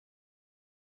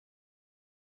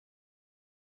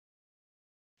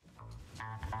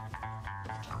Hey,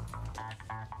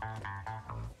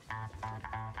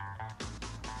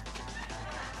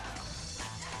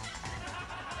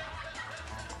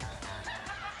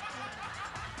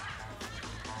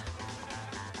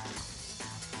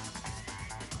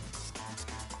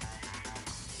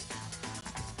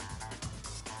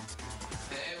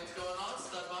 what's going on,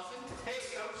 Stud Muffin? Hey,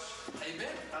 Coach. How you been?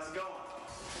 How's it going?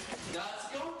 It's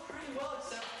going pretty well,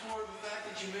 except for the fact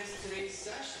that you missed today's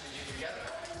session. Did you forget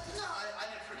that? No, I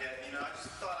didn't forget. You know, I just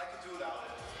thought I could do without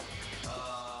it.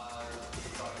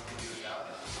 Thought you could do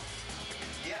without it.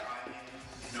 Yeah, I mean,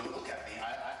 you know, look at me.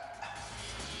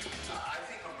 I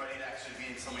think I'm ready to actually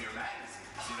be in some of your magazines.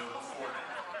 You know, before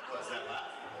was that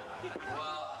laughing?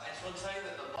 Well, I just want to tell you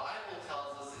that the Bible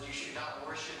tells us that you should not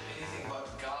worship anything but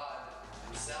God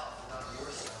Himself, not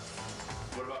yourself.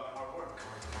 What about my hard work?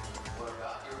 What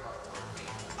about your hard work?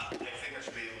 I think I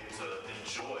should be able to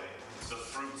enjoy the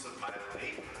fruits of my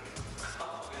labor.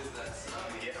 Oh, is that so?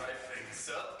 Yeah, I think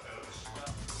so, Coach.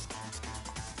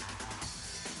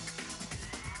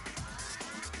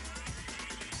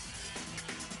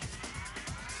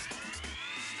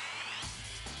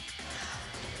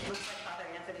 Looks like Father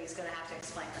Anthony's going to have to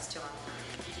explain this to him.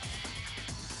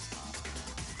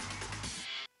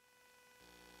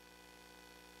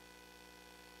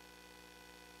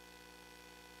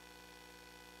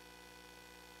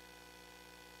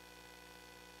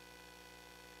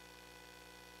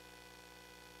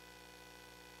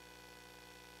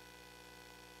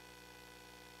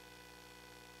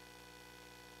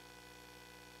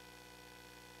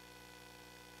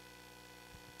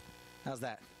 How's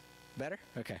that? Better?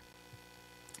 Okay.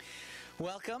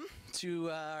 Welcome to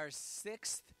our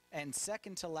sixth and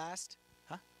second to last.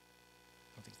 Huh? I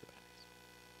don't think it's the batteries.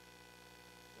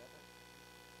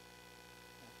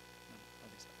 No, I don't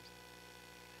think so.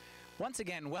 Once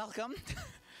again, welcome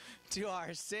to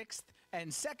our sixth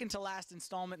and second to last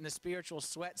installment in the Spiritual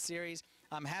Sweat series.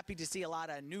 I'm happy to see a lot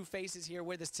of new faces here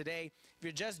with us today. If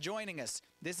you're just joining us,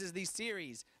 this is the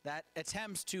series that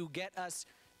attempts to get us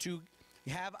to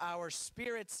have our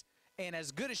spirits in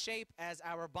as good a shape as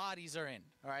our bodies are in,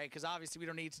 all right? Because obviously we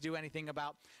don't need to do anything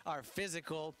about our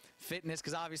physical fitness,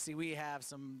 because obviously we have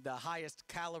the highest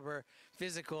caliber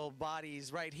physical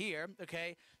bodies right here,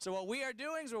 okay? So what we are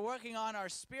doing is we're working on our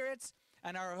spirits,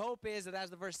 and our hope is that,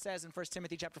 as the verse says in 1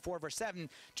 Timothy chapter 4, verse 7,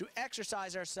 to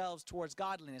exercise ourselves towards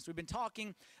godliness. We've been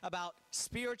talking about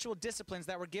spiritual disciplines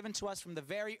that were given to us from the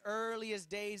very earliest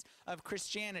days of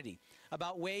Christianity,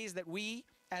 about ways that we,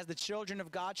 as the children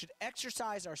of God, should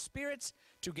exercise our spirits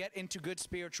to get into good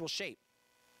spiritual shape.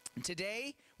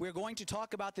 Today, we're going to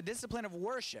talk about the discipline of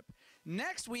worship.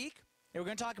 Next week, we're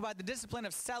going to talk about the discipline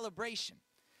of celebration.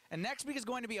 And next week is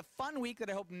going to be a fun week that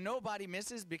I hope nobody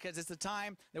misses, because it's the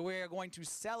time that we are going to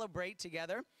celebrate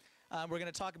together. We're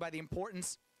going to talk about the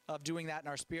importance of doing that in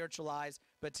our spiritual lives.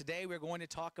 But today we're going to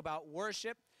talk about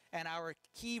worship. And our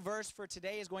key verse for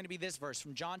today is going to be this verse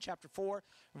from John chapter 4,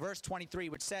 verse 23,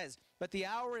 which says, "But the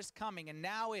hour is coming, and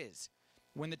now is,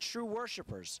 when the true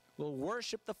worshipers will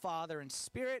worship the Father in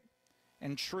spirit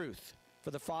and truth,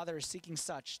 for the Father is seeking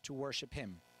such to worship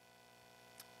Him."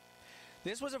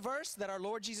 This was a verse that our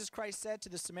Lord Jesus Christ said to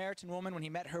the Samaritan woman when He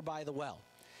met her by the well.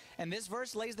 And this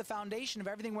verse lays the foundation of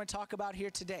everything we're going to talk about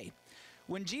here today.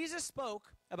 When Jesus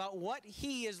spoke about what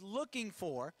He is looking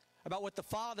for, about what the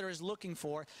Father is looking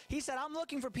for, He said, I'm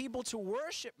looking for people to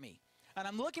worship Me. And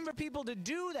I'm looking for people to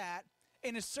do that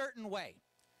in a certain way.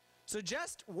 So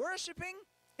just worshiping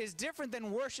is different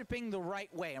than worshiping the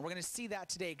right way. And we're going to see that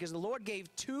today, because the Lord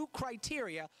gave two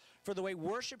criteria for the way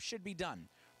worship should be done.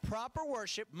 Proper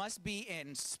worship must be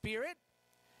in spirit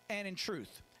and in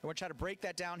truth. And we'll try to break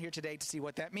that down here today to see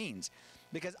what that means.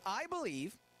 Because I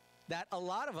believe that a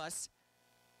lot of us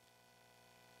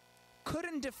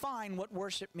couldn't define what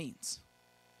worship means.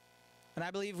 And I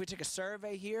believe if we took a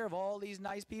survey here of all these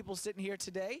nice people sitting here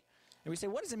today, and we say,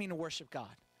 what does it mean to worship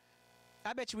God?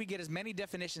 I bet you we get as many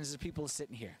definitions as people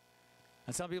sitting here.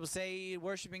 And some people say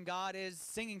worshiping God is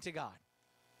singing to God.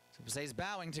 Some people say it's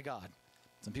bowing to God.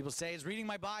 Some people say it's reading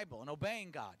my Bible and obeying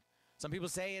God. Some people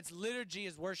say it's liturgy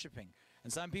is worshiping.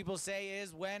 And some people say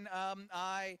is when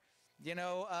I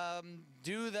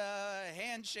do the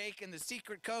handshake and the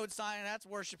secret code sign, that's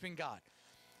worshiping God.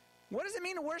 What does it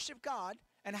mean to worship God?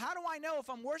 And how do I know if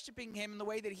I'm worshiping Him in the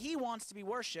way that He wants to be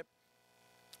worshiped?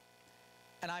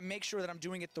 And I make sure that I'm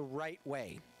doing it the right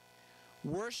way.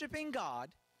 Worshiping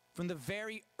God from the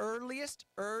very earliest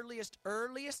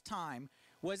time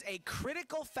was a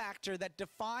critical factor that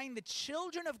defined the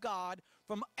children of God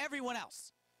from everyone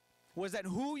else. Was that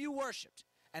who you worshiped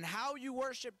and how you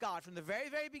worship God from the very,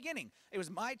 very beginning. It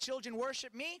was my children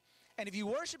worship me, And if you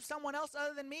worship someone else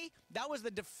other than me, that was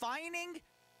the defining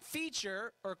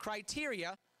feature or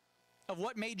criteria of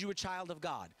what made you a child of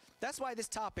God. That's why this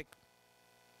topic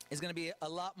is going to be a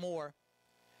lot more.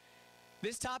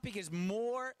 This topic is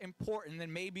more important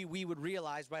than maybe we would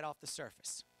realize right off the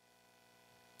surface.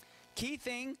 Key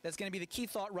thing that's going to be the key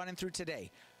thought running through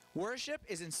today. Worship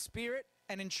is in spirit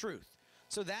and in truth.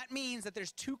 So that means that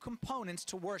there's two components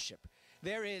to worship.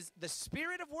 There is the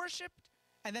spirit of worship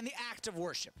and then the act of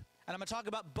worship. And I'm going to talk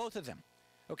about both of them.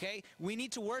 Okay? We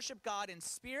need to worship God in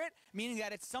spirit, meaning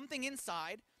that it's something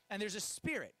inside and there's a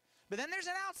spirit. But then there's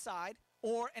an outside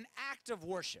or an act of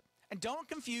worship. And don't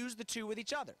confuse the two with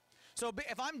each other. So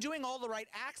if I'm doing all the right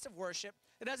acts of worship,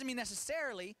 it doesn't mean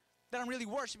necessarily that I'm really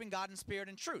worshiping God in spirit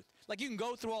and truth. Like you can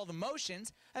go through all the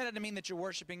motions, and that doesn't mean that you're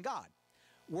worshiping God.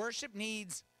 Worship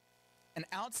needs an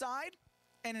outside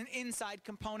and an inside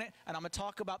component, and I'm going to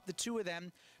talk about the two of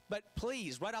them. But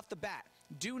please, right off the bat,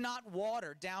 do not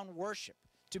water down worship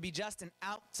to be just an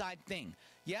outside thing.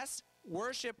 Yes,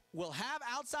 worship will have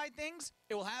outside things,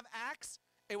 it will have acts,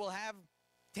 it will have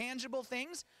tangible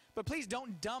things, but please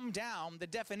don't dumb down the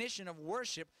definition of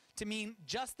worship to mean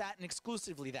just that and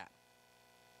exclusively that.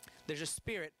 There's a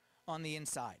spirit on the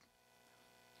inside.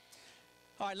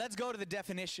 All right, let's go to the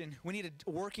definition. We need a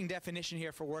working definition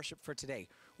here for worship for today.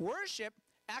 Worship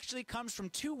actually comes from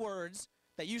two words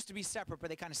that used to be separate, but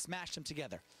they kind of smashed them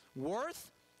together.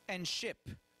 Worth and ship.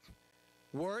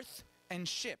 Worth and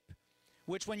ship.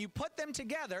 Which when you put them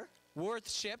together,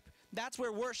 worth-ship, that's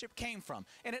where worship came from.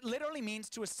 And it literally means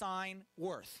to assign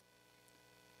worth.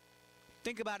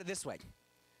 Think about it this way.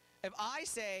 If I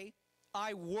say,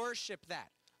 I worship that,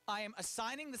 I am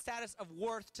assigning the status of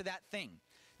worth to that thing.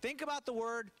 Think about the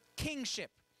word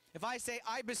kingship. If I say,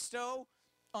 I bestow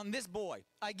on this boy,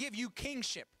 I give you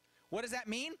kingship. What does that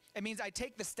mean? It means I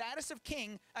take the status of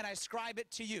king and I ascribe it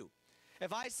to you.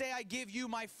 If I say I give you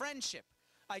my friendship,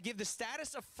 I give the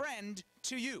status of friend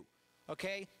to you.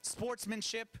 Okay?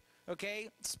 Sportsmanship, okay?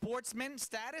 Sportsman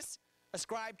status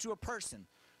ascribed to a person.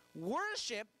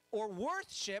 Worship or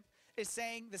worthship is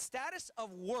saying the status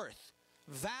of worth,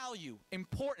 value,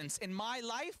 importance in my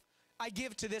life, I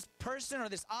give to this person or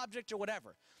this object or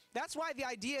whatever. That's why the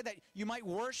idea that you might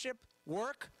worship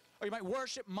work or you might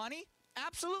worship money,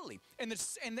 absolutely. In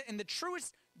the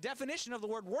truest definition of the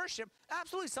word worship,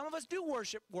 absolutely. Some of us do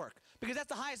worship work because that's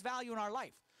the highest value in our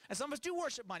life. And some of us do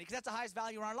worship money because that's the highest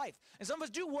value in our life. And some of us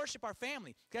do worship our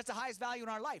family because that's the highest value in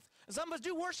our life. And some of us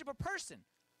do worship a person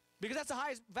because that's the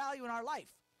highest value in our life.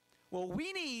 Well,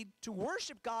 we need to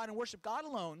worship God and worship God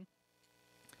alone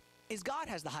is God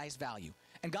has the highest value.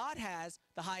 And God has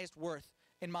the highest worth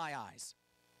in my eyes.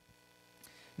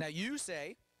 Now you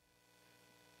say,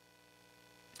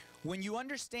 when you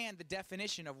understand the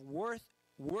definition of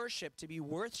worship to be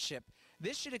worthship,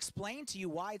 this should explain to you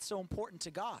why it's so important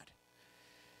to God.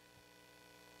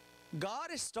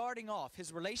 God is starting off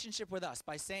his relationship with us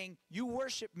by saying, you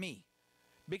worship me.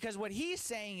 Because what he's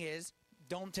saying is,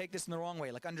 don't take this in the wrong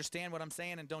way, like understand what I'm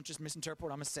saying and don't just misinterpret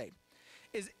what I'm going to say,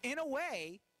 is in a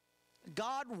way,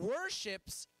 God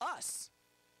worships us.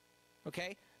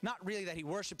 Okay? Not really that he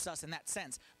worships us in that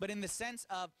sense, but in the sense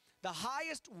of the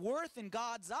highest worth in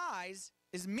God's eyes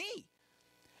is me.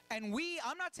 And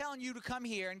I'm not telling you to come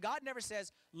here, and God never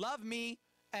says, love me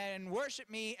and worship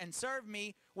me and serve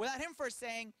me, without him first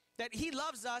saying that he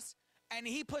loves us and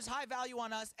he puts high value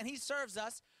on us and he serves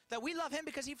us, that we love him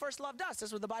because he first loved us.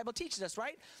 That's what the Bible teaches us,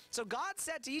 right? So God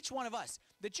said to each one of us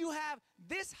that you have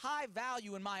this high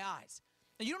value in my eyes.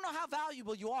 And you don't know how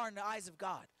valuable you are in the eyes of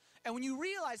God. And when you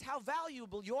realize how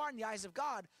valuable you are in the eyes of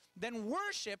God, then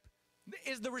worship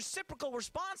is the reciprocal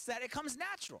response to that. It comes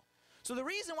natural. So the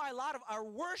reason why a lot of our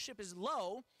worship is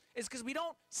low is because we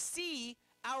don't see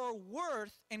our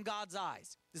worth in God's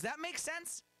eyes. Does that make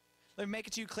sense? Let me make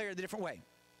it to you clear the different way.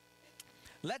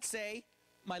 Let's say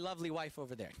my lovely wife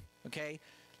over there, okay?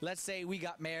 Let's say we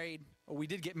got married, or we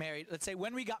did get married. Let's say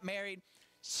when we got married,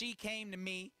 she came to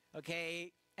me,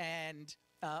 okay, and,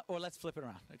 or let's flip it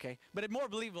around, okay? But it's more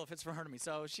believable if it's from her to me,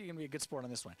 so she can be a good sport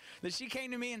on this one. That she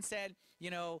came to me and said,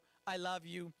 you know, I love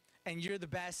you, and you're the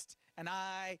best, and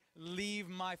I leave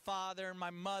my father and my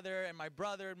mother and my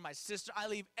brother and my sister. I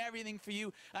leave everything for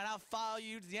you, and I'll follow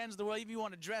you to the ends of the world. Even if you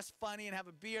want to dress funny and have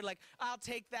a beard, like, I'll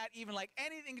take that, even like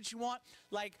anything that you want.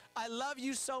 Like, I love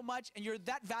you so much, and you're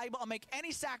that valuable. I'll make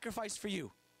any sacrifice for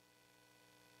you.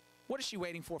 What is she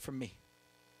waiting for from me?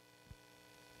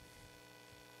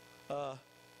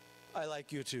 I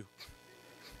like you too.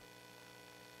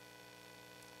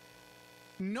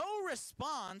 No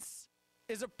response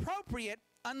is appropriate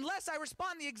unless I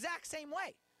respond the exact same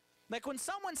way. Like when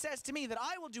someone says to me that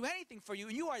I will do anything for you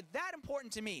and you are that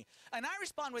important to me, and I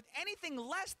respond with anything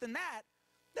less than that,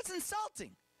 that's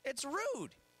insulting. It's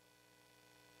rude.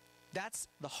 That's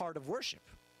the heart of worship.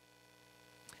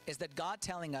 Is that God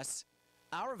telling us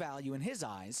our value in his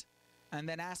eyes and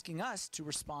then asking us to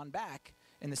respond back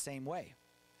in the same way.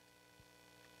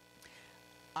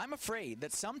 I'm afraid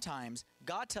that sometimes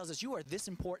God tells us, you are this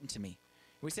important to me.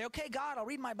 We say, okay, God, I'll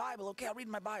read my Bible. Okay, I'll read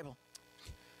my Bible.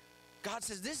 God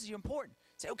says, this is important.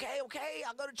 Say, okay,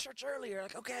 I'll go to church earlier.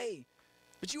 Like, okay,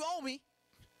 but you owe me.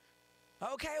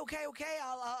 Okay,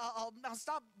 I'll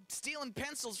stop stealing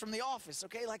pencils from the office.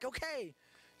 Okay, like, okay,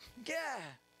 yeah.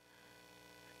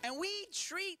 And we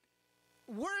treat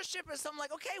worship as something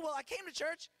like, okay, well, I came to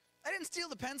church. I didn't steal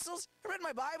the pencils. I read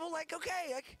my Bible. Like,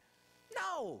 okay, like,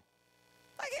 no.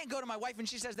 I can't go to my wife and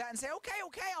she says that and say, okay,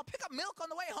 I'll pick up milk on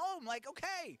the way home. Like,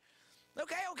 okay,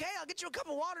 I'll get you a cup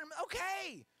of water.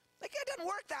 Okay. Like, it doesn't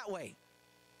work that way.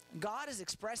 God is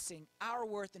expressing our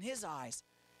worth in his eyes.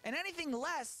 And anything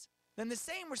less than the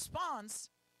same response,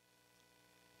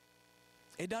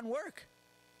 it doesn't work.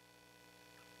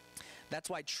 That's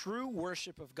why true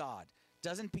worship of God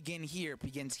doesn't begin here, it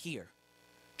begins here.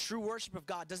 True worship of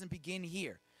God doesn't begin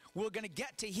here. We're going to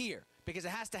get to here because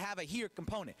it has to have a here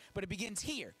component. But it begins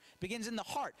here. It begins in the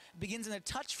heart. It begins in a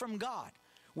touch from God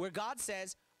where God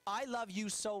says, I love you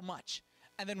so much.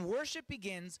 And then worship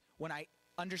begins when I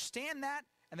understand that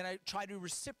and then I try to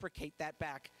reciprocate that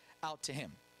back out to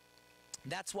him.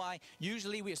 That's why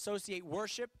usually we associate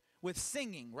worship with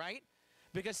singing, right?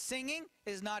 Because singing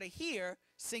is not a hear,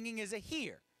 singing is a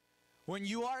hear. When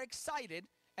you are excited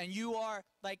and you are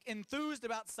like enthused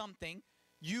about something,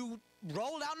 you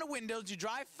roll down the windows, you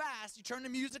drive fast, you turn the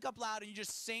music up loud, and you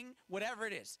just sing whatever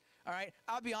it is. All right?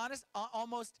 I'll be honest,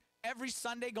 almost every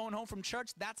Sunday going home from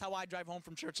church, that's how I drive home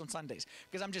from church on Sundays.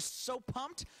 Because I'm just so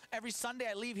pumped. Every Sunday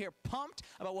I leave here pumped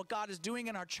about what God is doing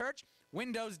in our church.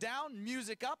 Windows down,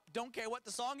 music up, don't care what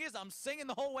the song is, I'm singing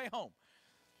the whole way home.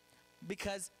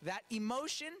 Because that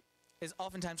emotion is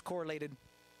oftentimes correlated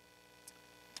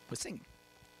with singing.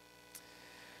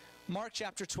 Mark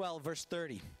chapter 12, verse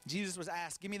 30. Jesus was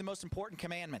asked, give me the most important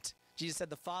commandment. Jesus said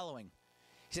the following.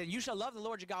 He said, you shall love the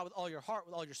Lord your God with all your heart,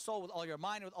 with all your soul, with all your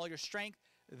mind, with all your strength.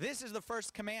 This is the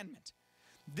first commandment.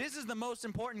 This is the most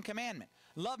important commandment.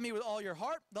 Love me with all your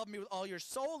heart, love me with all your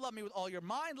soul, love me with all your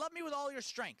mind, love me with all your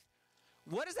strength.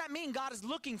 What does that mean God is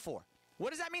looking for? What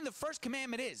does that mean the first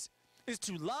commandment is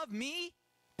to love me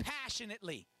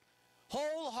passionately,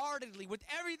 wholeheartedly, with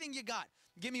everything you got.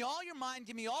 Give me all your mind,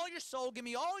 give me all your soul, give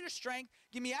me all your strength,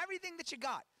 give me everything that you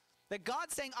got. That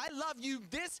God's saying, I love you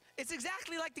this. It's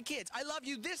exactly like the kids. I love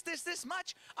you this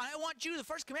much. I want you, the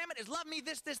first commandment is love me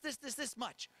this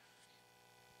much.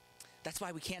 That's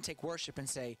why we can't take worship and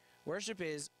say, worship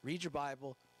is read your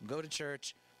Bible, go to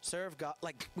church, serve God.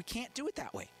 Like, we can't do it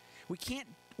that way. We can't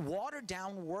water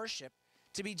down worship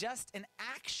to be just an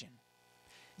action.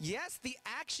 Yes, the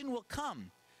action will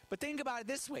come. But think about it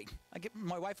this way. I get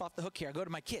my wife off the hook here. I go to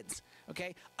my kids,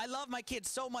 okay? I love my kids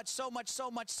so much.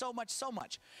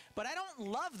 But I don't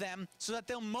love them so that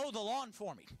they'll mow the lawn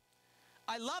for me.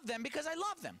 I love them because I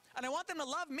love them. And I want them to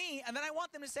love me, and then I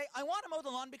want them to say, I want to mow the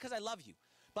lawn because I love you.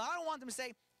 But I don't want them to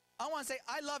say, I want to say,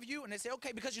 I love you, and they say,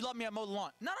 okay, because you love me, I mow the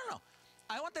lawn. No.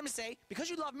 I want them to say, because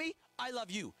you love me, I love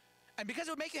you. And because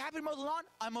it would make you happy to mow the lawn,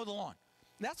 I mow the lawn.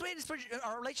 And that's the way it is for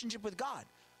our relationship with God.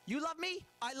 You love me,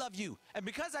 I love you. And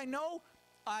because I know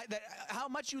that how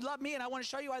much you love me and I want to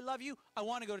show you I love you, I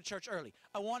want to go to church early.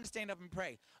 I want to stand up and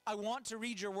pray. I want to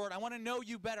read your word. I want to know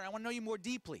you better. I want to know you more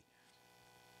deeply.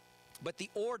 But the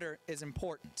order is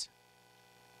important.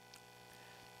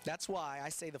 That's why I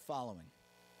say the following.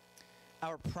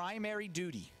 Our primary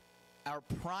duty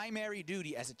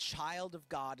as a child of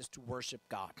God is to worship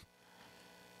God.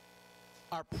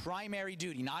 Our primary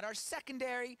duty, not our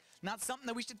secondary, not something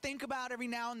that we should think about every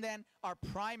now and then, our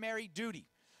primary duty.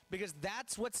 Because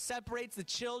that's what separates the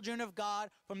children of God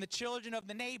from the children of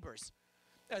the neighbors,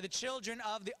 the children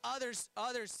of the other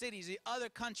cities, the other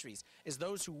countries, is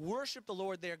those who worship the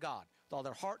Lord their God with all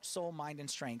their heart, soul, mind, and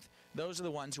strength. Those are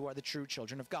the ones who are the true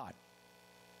children of God.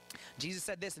 Jesus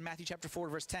said this in Matthew chapter 4,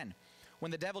 verse 10.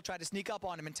 When the devil tried to sneak up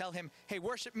on him and tell him, hey,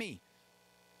 worship me.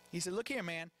 He said, look here,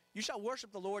 man. You shall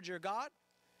worship the Lord your God,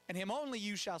 and him only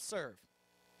you shall serve.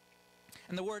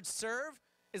 And the word serve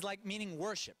is like meaning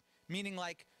worship, meaning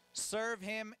like serve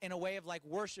him in a way of like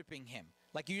worshiping him.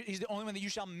 Like he's the only one that you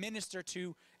shall minister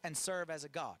to and serve as a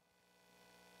God.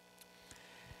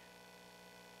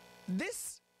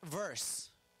 This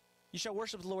verse, you shall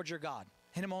worship the Lord your God,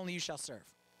 and him only you shall serve.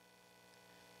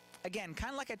 Again,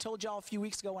 kind of like I told y'all a few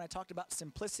weeks ago when I talked about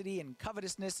simplicity and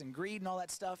covetousness and greed and all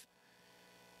that stuff.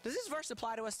 Does this verse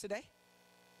apply to us today?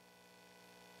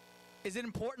 Is it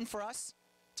important for us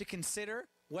to consider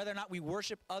whether or not we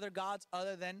worship other gods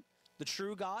other than the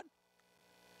true God?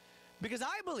 Because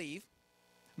I believe,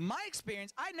 my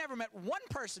experience, I never met one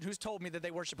person who's told me that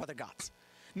they worship other gods.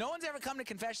 No one's ever come to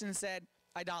confession and said,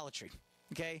 idolatry,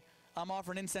 okay? I'm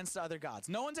offering incense to other gods.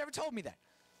 No one's ever told me that.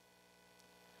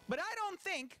 But I don't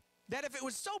think that if it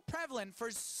was so prevalent for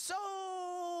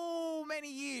so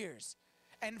many years,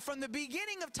 and from the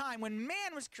beginning of time when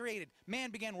man was created,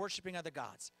 man began worshiping other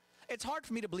gods. It's hard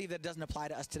for me to believe that it doesn't apply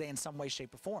to us today in some way,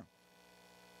 shape, or form.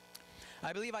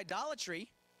 I believe idolatry,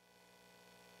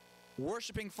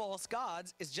 worshiping false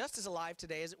gods, is just as alive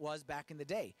today as it was back in the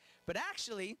day. But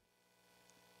actually,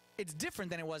 it's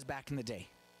different than it was back in the day.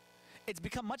 It's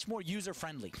become much more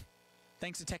user-friendly,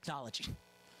 thanks to technology.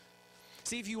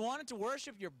 See, if you wanted to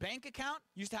worship your bank account,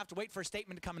 you used to have to wait for a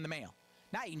statement to come in the mail.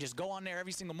 Now you can just go on there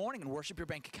every single morning and worship your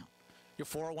bank account, your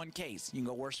 401ks. You can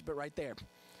go worship it right there.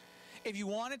 If you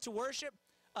wanted to worship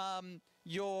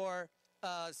your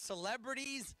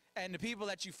celebrities and the people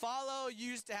that you follow,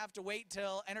 you used to have to wait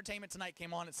till Entertainment Tonight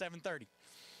came on at 7:30.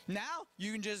 Now,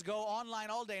 you can just go online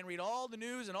all day and read all the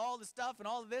news and all the stuff and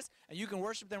all of this, and you can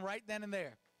worship them right then and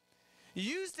there. You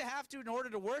used to have to, in order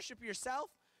to worship yourself,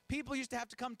 people used to have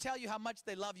to come tell you how much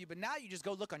they love you, but now you just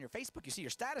go look on your Facebook, you see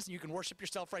your status, and you can worship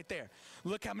yourself right there.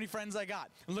 Look how many friends I got.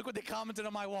 Look what they commented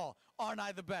on my wall. Aren't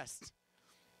I the best?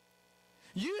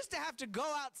 You used to have to go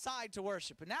outside to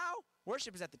worship, but now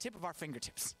worship is at the tip of our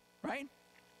fingertips, right?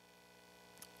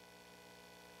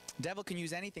 Devil can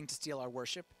use anything to steal our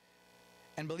worship.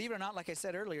 And believe it or not, like I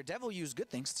said earlier, devil will use good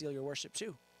things to steal your worship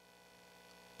too.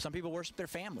 Some people worship their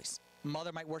families.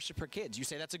 Mother might worship her kids. You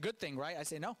say that's a good thing, right? I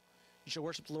say no. You shall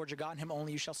worship the Lord your God, and him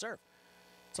only you shall serve.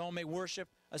 Someone may worship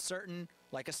a certain,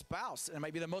 like a spouse, and it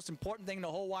might be the most important thing in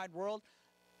the whole wide world.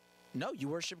 No, you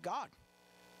worship God.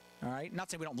 All right? Not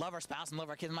saying we don't love our spouse and love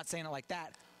our kids. I'm not saying it like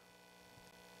that.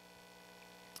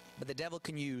 But the devil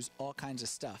can use all kinds of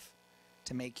stuff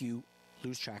to make you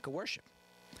lose track of worship.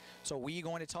 So what we're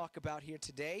going to talk about here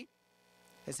today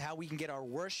is how we can get our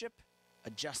worship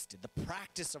adjusted, the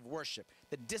practice of worship,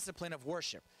 the discipline of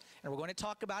worship. And we're going to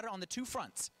talk about it on the two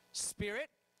fronts, spirit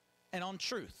and on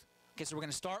truth. Okay, so we're going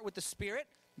to start with the spirit,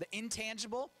 the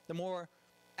intangible, the more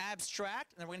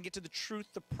abstract, and then we're going to get to the truth,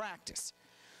 the practice.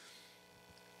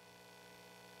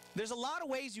 There's a lot of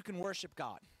ways you can worship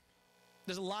God.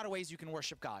 There's a lot of ways you can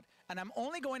worship God. And I'm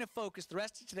only going to focus the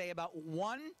rest of today about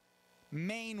one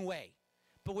main way.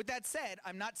 But with that said,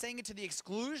 I'm not saying it to the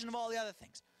exclusion of all the other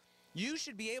things. You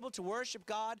should be able to worship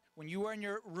God when you are in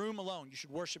your room alone. You should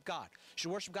worship God. You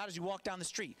should worship God as you walk down the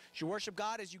street. You should worship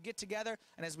God as you get together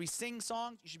and as we sing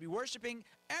songs. You should be worshiping.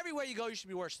 Everywhere you go, you should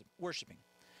be worshiping.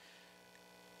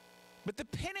 But the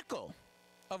pinnacle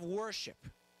of worship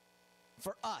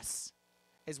for us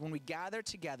is when we gather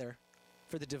together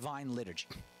for the divine liturgy.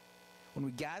 When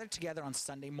we gather together on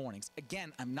Sunday mornings.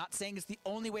 Again, I'm not saying it's the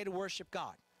only way to worship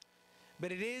God,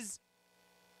 but it is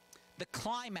the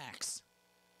climax.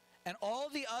 And all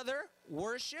the other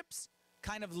worships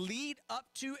kind of lead up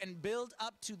to and build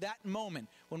up to that moment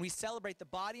when we celebrate the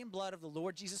body and blood of the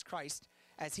Lord Jesus Christ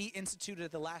as he instituted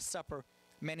at the Last Supper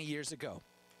many years ago.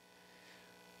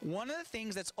 One of the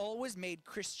things that's always made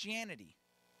Christianity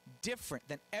different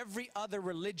than every other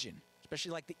religion,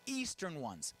 especially like the Eastern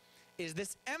ones, is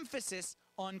this emphasis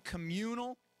on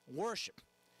communal worship.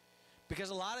 Because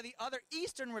a lot of the other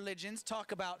Eastern religions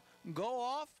talk about go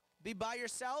off, be by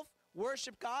yourself,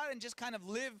 worship God, and just kind of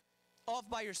live off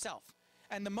by yourself.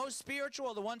 And the most spiritual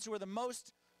are the ones who are the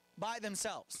most by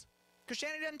themselves.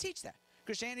 Christianity doesn't teach that.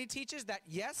 Christianity teaches that,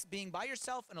 yes, being by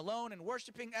yourself and alone and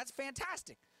worshiping, that's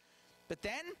fantastic. But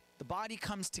then the body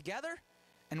comes together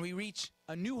and we reach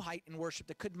a new height in worship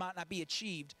that could not be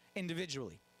achieved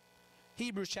individually.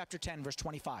 Hebrews chapter 10, verse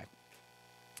 25.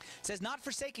 It says, not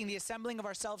forsaking the assembling of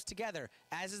ourselves together,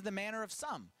 as is the manner of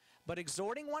some, but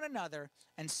exhorting one another,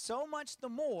 and so much the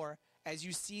more as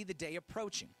you see the day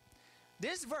approaching.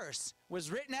 This verse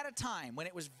was written at a time when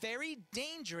it was very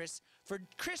dangerous for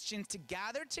Christians to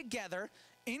gather together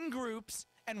in groups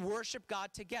and worship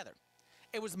God together.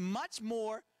 It was much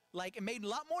more like, it made a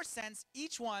lot more sense,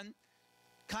 each one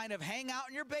kind of hang out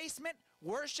in your basement,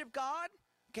 worship God,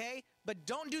 okay, but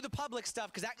don't do the public stuff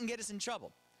because that can get us in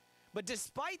trouble. But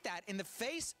despite that, in the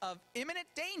face of imminent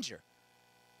danger,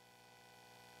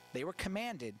 they were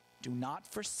commanded, do not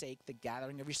forsake the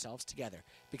gathering of yourselves together,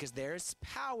 because there is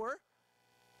power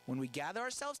when we gather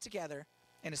ourselves together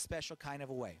in a special kind of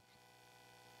a way.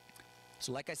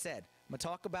 So like I said, I'm going to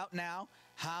talk about now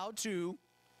how to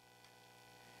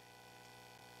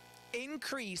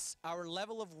increase our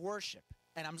level of worship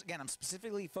and I'm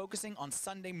specifically focusing on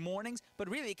Sunday mornings, but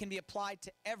really it can be applied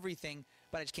to everything,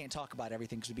 but I just can't talk about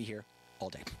everything because we'll be here all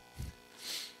day.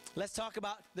 Let's talk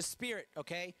about the Spirit,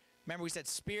 okay? Remember we said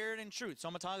Spirit and truth, so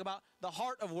I'm going to talk about the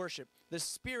heart of worship, the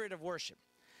spirit of worship.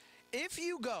 If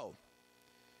you go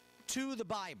to the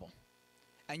Bible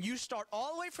and you start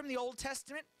all the way from the Old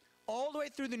Testament all the way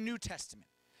through the New Testament,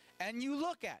 and you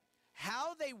look at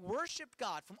how they worshiped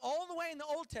God from all the way in the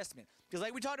Old Testament, because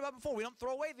like we talked about before, we don't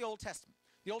throw away the Old Testament.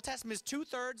 The Old Testament is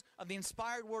 2/3 of the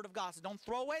inspired Word of God, so don't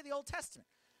throw away the Old Testament.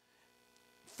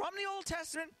 From the Old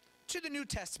Testament to the New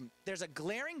Testament, there's a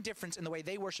glaring difference in the way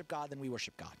they worship God than we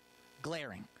worship God.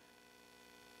 Glaring.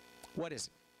 What is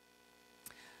it?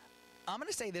 I'm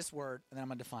going to say this word, and then I'm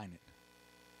going to define it.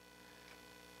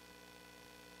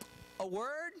 A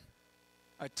word,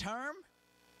 a term,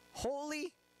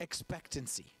 holy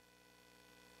expectancy.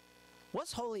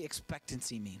 What's holy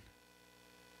expectancy mean?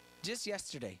 Just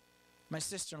yesterday, my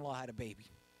sister-in-law had a baby.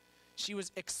 She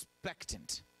was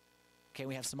expectant. Okay,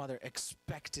 we have some other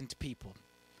expectant people.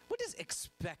 What does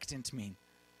expectant mean?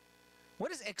 What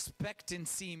does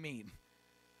expectancy mean?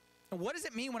 And what does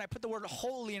it mean when I put the word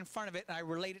holy in front of it and I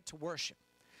relate it to worship?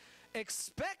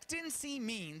 Expectancy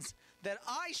means that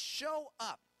I show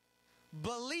up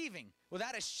believing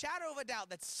without a shadow of a doubt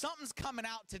that something's coming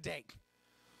out today.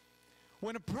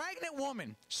 When a pregnant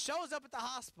woman shows up at the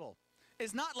hospital,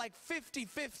 it's not like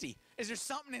 50-50. Is there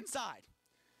something inside?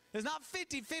 It's not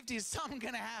 50-50. Is something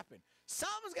going to happen?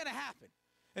 Something's going to happen.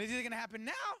 And it's either going to happen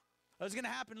now or it's going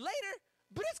to happen later,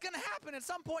 but it's going to happen at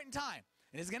some point in time.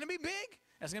 And it's going to be big.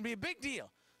 And it's going to be a big deal.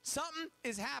 Something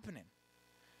is happening.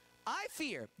 I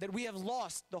fear that we have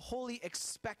lost the holy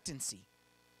expectancy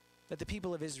that the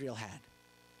people of Israel had,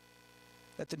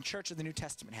 that the church of the New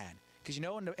Testament had. Because you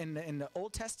know, in the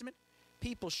Old Testament,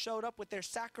 people showed up with their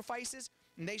sacrifices,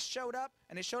 and they showed up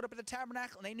at the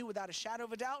tabernacle, and they knew without a shadow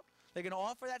of a doubt they're going to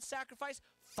offer that sacrifice,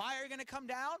 fire going to come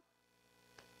down,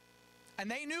 and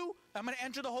they knew, I'm going to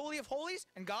enter the Holy of Holies,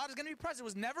 and God is going to be present. It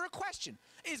was never a question,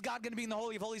 is God going to be in the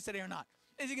Holy of Holies today or not?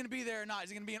 Is he going to be there or not? Is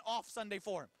he going to be an off Sunday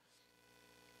for him?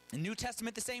 The New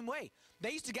Testament the same way.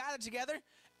 They used to gather together,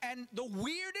 and the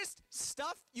weirdest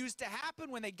stuff used to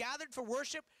happen when they gathered for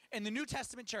worship in the New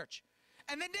Testament church.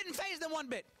 And it didn't faze them one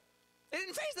bit. It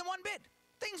didn't faze them one bit.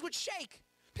 Things would shake.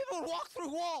 People would walk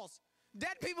through walls.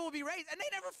 Dead people would be raised, and they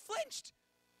never flinched.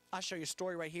 I'll show you a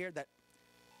story right here that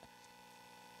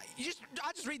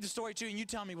I'll just read the story to you, and you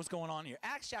tell me what's going on here.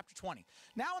 Acts chapter 20.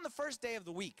 Now on the first day of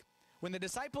the week, when the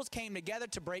disciples came together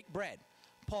to break bread,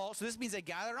 so this means they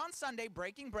gathered on Sunday,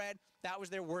 breaking bread. That was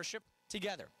their worship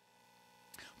together.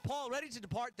 Paul, ready to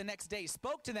depart the next day,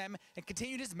 spoke to them and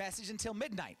continued his message until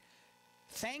midnight.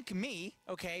 Thank me,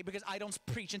 okay, because I don't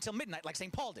preach until midnight like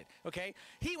St. Paul did, okay?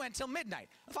 He went till midnight.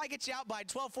 If I get you out by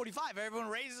 12:45, everyone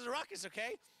raises a ruckus,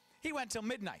 okay? He went till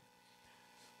midnight.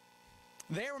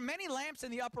 There were many lamps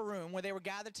in the upper room where they were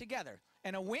gathered together,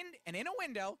 and in a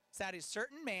window sat a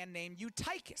certain man named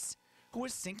Eutychus, who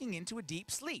was sinking into a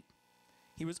deep sleep.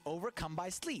 He was overcome by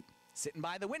sleep, sitting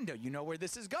by the window. You know where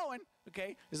this is going,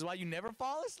 okay? This is why you never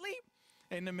fall asleep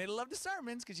in the middle of the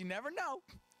sermons, because you never know.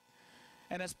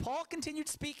 And as Paul continued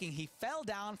speaking, he fell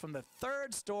down from the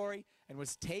 3rd story and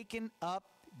was taken up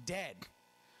dead.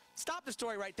 Stop the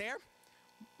story right there.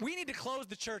 We need to close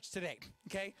the church today,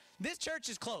 okay? This church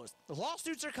is closed. The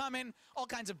lawsuits are coming. All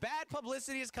kinds of bad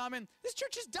publicity is coming. This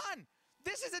church is done.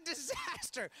 This is a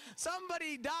disaster.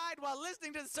 Somebody died while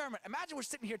listening to the sermon. Imagine we're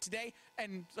sitting here today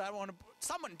and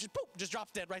someone just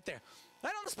drops dead right there.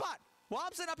 Right on the spot. While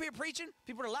I'm sitting up here preaching,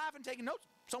 people are laughing, taking notes.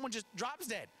 Someone just drops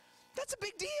dead. That's a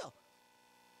big deal.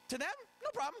 To them,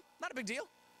 no problem. Not a big deal.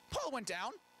 Paul went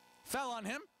down, fell on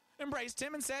him, embraced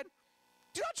him, and said,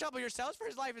 do not trouble yourselves, for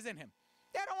his life is in him.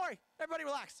 Yeah, don't worry. Everybody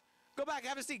relax. Go back,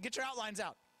 have a seat, get your outlines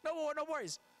out. No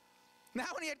worries. Now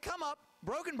when he had come up,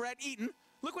 broken bread, eaten,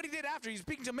 look what he did after. He was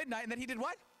speaking till midnight, and then he did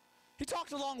what? He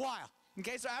talked a long while.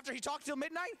 Okay, so after he talked till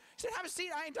midnight, he said, have a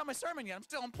seat. I ain't done my sermon yet. I'm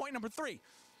still on point number 3.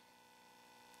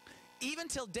 Even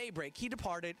till daybreak, he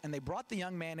departed, and they brought the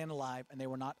young man in alive, and they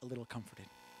were not a little comforted.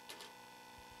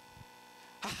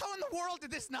 How in the world did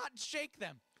this not shake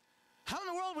them? How in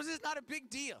the world was this not a big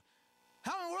deal?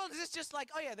 How in the world is this just like,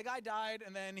 oh yeah, the guy died,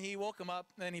 and then he woke him up,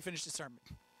 and then he finished his sermon?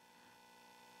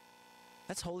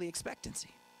 That's holy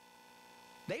expectancy.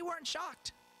 They weren't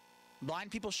shocked. Blind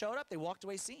people showed up, they walked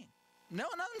away seeing. No,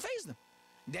 nothing fazed them.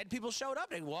 Dead people showed up,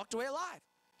 they walked away alive.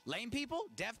 Lame people,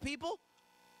 deaf people,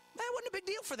 that wasn't a big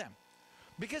deal for them.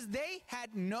 Because they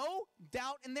had no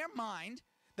doubt in their mind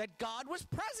that God was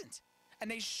present. And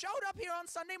they showed up here on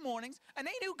Sunday mornings, and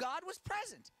they knew God was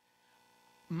present.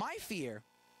 My fear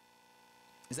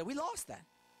is that we lost that.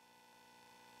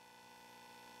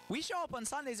 We show up on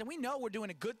Sundays and we know we're doing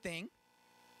a good thing.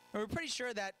 And we're pretty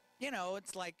sure that,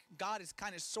 it's like God is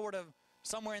kind of sort of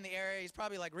somewhere in the area. He's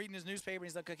probably like reading his newspaper and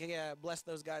he's like, okay, yeah, bless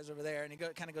those guys over there. And he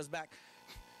kind of goes back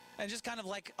and just kind of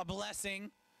like a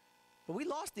blessing. But we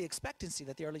lost the expectancy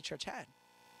that the early church had.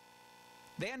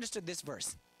 They understood this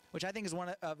verse, which I think is one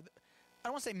of, I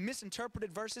don't want to say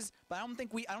misinterpreted verses, but I don't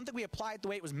think we apply it the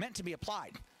way it was meant to be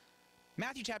applied.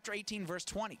 Matthew chapter 18, verse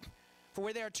 20. For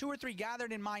where there are 2 or 3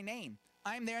 gathered in my name,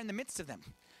 I am there in the midst of them.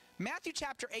 Matthew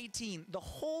chapter 18, not the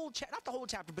whole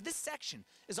chapter, but this section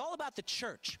is all about the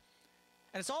church.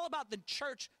 And it's all about the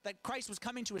church that Christ was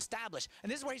coming to establish.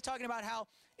 And this is where he's talking about how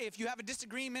if you have a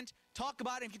disagreement, talk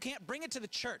about it. If you can't, bring it to the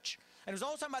church. And it was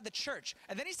always talking about the church.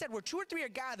 And then he said, where 2 or 3 are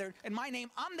gathered in my name,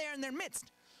 I'm there in their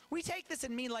midst. We take this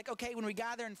and mean like, okay, when we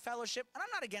gather in fellowship, and I'm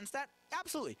not against that.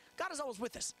 Absolutely. God is always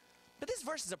with us. But this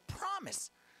verse is a promise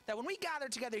that when we gather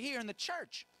together here in the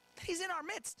church, that he's in our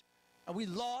midst. And we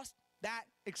lost that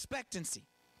expectancy.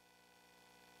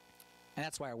 And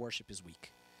that's why our worship is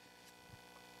weak.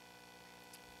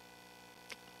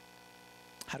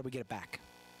 How do we get it back?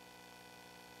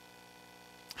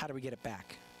 How do we get it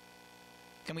back?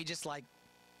 Can we just like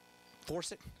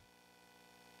force it?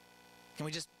 Can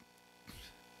we just...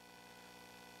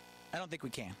 I don't think we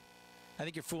can. I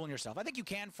think you're fooling yourself. I think you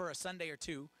can for a Sunday or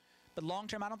two, but long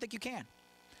term, I don't think you can.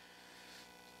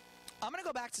 I'm going to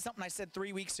go back to something I said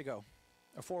 3 weeks ago,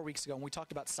 or 4 weeks ago, when we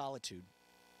talked about solitude.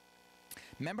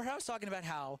 Remember how I was talking about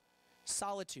how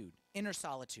solitude, inner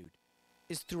solitude,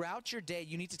 is throughout your day,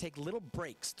 you need to take little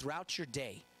breaks throughout your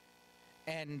day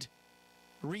and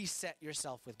reset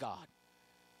yourself with God.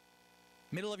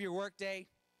 Middle of your workday,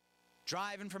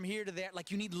 driving from here to there,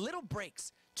 like you need little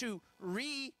breaks to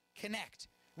reconnect,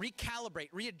 recalibrate,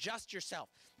 readjust yourself,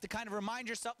 to kind of remind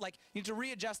yourself, like you need to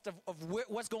readjust of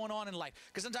what's going on in life.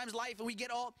 Because sometimes life, we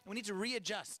need to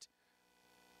readjust.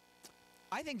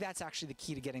 I think that's actually the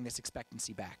key to getting this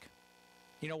expectancy back.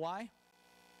 You know why?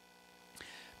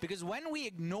 Because when we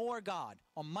ignore God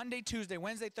on Monday, Tuesday,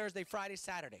 Wednesday, Thursday, Friday,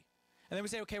 Saturday, and then we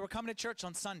say, okay, we're coming to church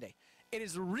on Sunday, it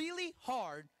is really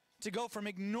hard to go from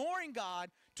ignoring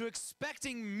God to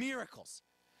expecting miracles.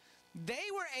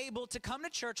 They were able to come to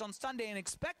church on Sunday and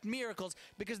expect miracles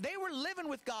because they were living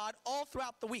with God all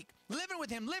throughout the week. Living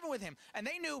with Him. And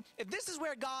they knew if this is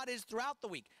where God is throughout the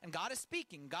week, and God is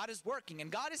speaking, God is working, and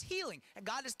God is healing, and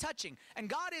God is touching, and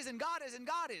God is, and God is, and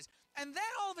God is. And then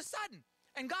all of a sudden,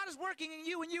 and God is working in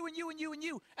you, and you, and you, and you, and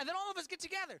you. And then all of us get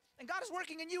together, and God is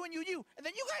working in you, and you, and you. And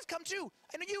then you guys come too,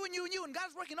 and you, and you, and you, and God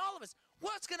is working in all of us.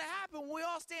 What's going to happen when we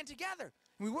all stand together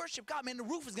and we worship God? Man, the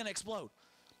roof is going to explode.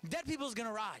 Dead people is going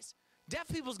to rise. Deaf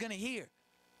people's going to hear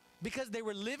because they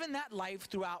were living that life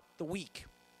throughout the week.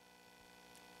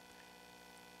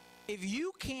 If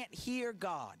you can't hear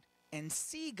God and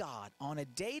see God on a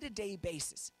day-to-day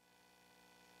basis,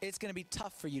 it's going to be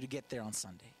tough for you to get there on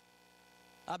Sunday.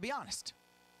 I'll be honest.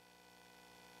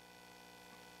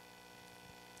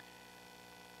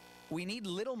 We need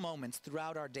little moments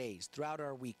throughout our days, throughout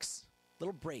our weeks,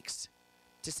 little breaks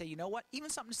to say, you know what? Even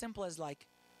something simple as like,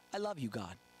 I love you,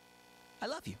 God. I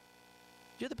love you.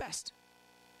 You're the best.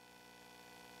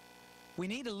 We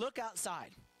need to look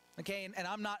outside, okay? And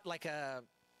I'm not like a,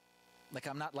 I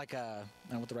don't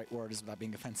know what the right word is without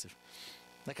being offensive.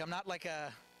 I'm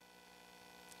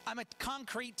a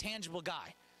concrete, tangible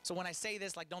guy. So when I say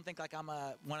this, don't think like I'm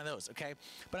one of those, okay?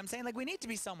 But I'm saying we need to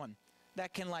be someone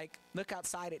that can look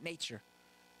outside at nature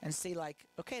and see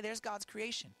okay, there's God's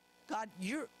creation. God,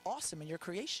 you're awesome in your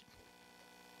creation.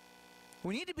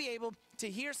 We need to be able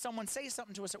to hear someone say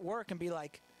something to us at work and be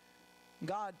like,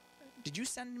 God, did you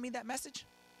send me that message?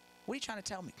 What are you trying to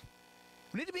tell me?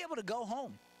 We need to be able to go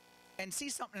home and see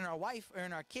something in our wife or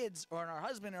in our kids or in our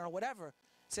husband or whatever.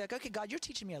 Say okay, God, you're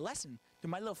teaching me a lesson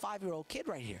through my little 5-year-old kid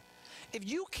right here. If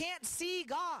you can't see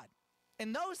God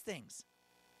in those things,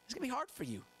 it's going to be hard for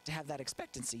you to have that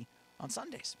expectancy on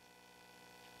Sundays.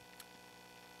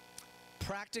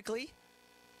 Practically,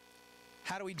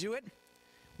 how do we do it?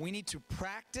 We need to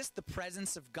practice the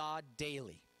presence of God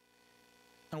daily.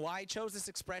 And why I chose this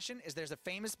expression is there's a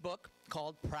famous book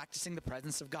called Practicing the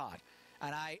Presence of God.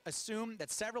 And I assume that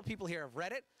several people here have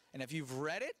read it. And if you've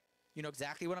read it, you know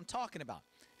exactly what I'm talking about.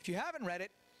 If you haven't read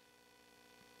it,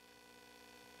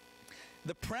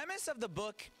 the premise of the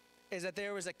book is that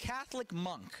there was a Catholic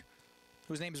monk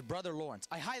whose name is Brother Lawrence.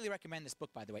 I highly recommend this book,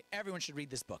 by the way. Everyone should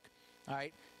read this book. All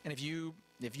right? And if you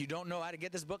don't know how to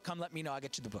get this book, come let me know. I'll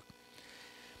get you the book.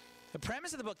 The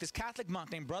premise of the book, this Catholic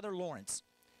monk named Brother Lawrence,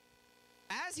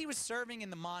 as he was serving in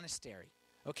the monastery,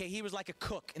 okay, he was like a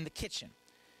cook in the kitchen.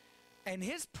 And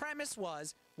his premise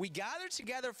was, we gather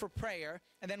together for prayer,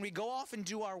 and then we go off and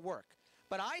do our work.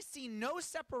 but I see no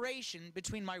separation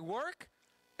between my work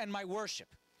and my worship.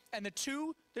 And the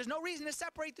two, there's no reason to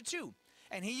separate the two.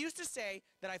 And he used to say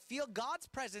that I feel God's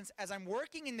presence as I'm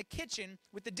working in the kitchen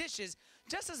with the dishes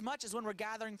just as much as when we're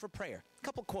gathering for prayer. A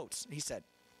couple quotes, he said.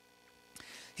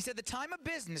 He said, the time of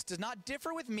business does not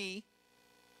differ with me.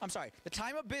 The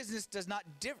time of business does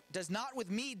not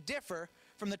with me differ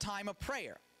from the time of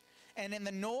prayer. And in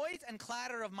the noise and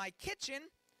clatter of my kitchen,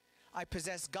 I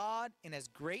possess God in as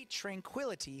great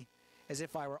tranquility as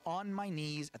if I were on my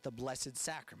knees at the Blessed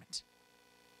Sacrament.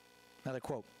 Another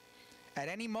quote. At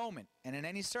any moment and in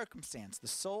any circumstance, the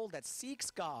soul that seeks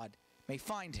God may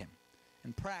find him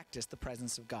and practice the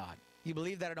presence of God. You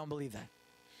believe that or don't believe that?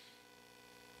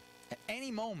 At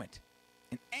any moment,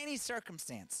 in any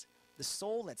circumstance, the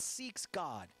soul that seeks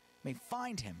God may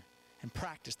find him and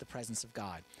practice the presence of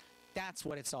God. That's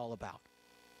what it's all about.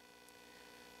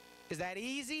 Is that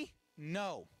easy?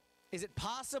 No. Is it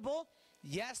possible?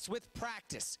 Yes, with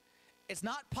practice. It's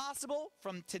not possible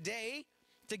from today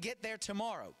to get there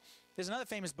tomorrow. There's another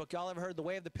famous book. Y'all ever heard The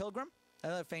Way of the Pilgrim?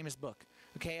 Another famous book,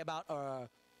 okay, about a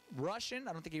Russian,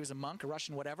 I don't think he was a monk, a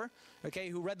Russian whatever, okay,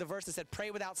 who read the verse that said,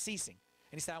 pray without ceasing.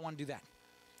 And he said, I want to do that.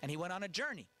 And he went on a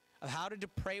journey of how to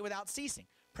pray without ceasing.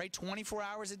 Pray 24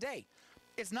 hours a day.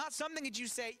 It's not something that you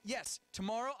say, yes,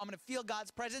 tomorrow I'm going to feel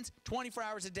God's presence 24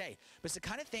 hours a day. But it's the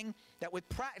kind of thing that with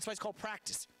practice, that's why it's called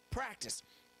practice. Practice.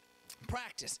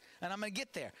 Practice. And I'm going to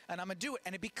get there. And I'm going to do it.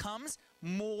 And it becomes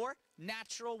more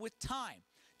natural with time.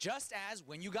 Just as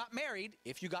when you got married,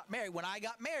 if you got married, when I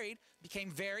got married, it became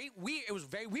very weird. It was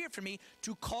very weird for me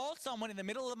to call someone in the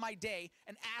middle of my day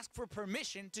and ask for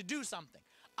permission to do something.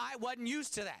 I wasn't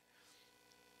used to that.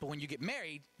 But when you get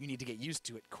married, you need to get used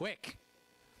to it quick.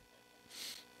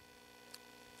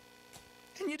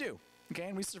 And you do, okay?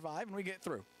 And we survive and we get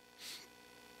through.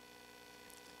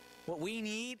 What we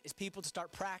need is people to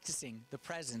start practicing the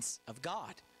presence of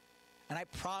God. And I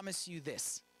promise you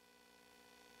this.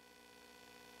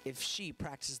 If she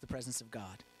practices the presence of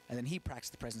God, and then he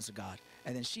practices the presence of God,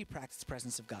 and then she practices the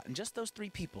presence of God, and just those three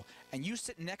people, and you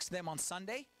sit next to them on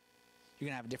Sunday, you're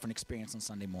going to have a different experience on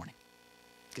Sunday morning.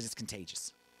 Because it's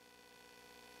contagious.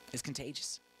 It's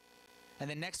contagious. And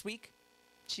then next week,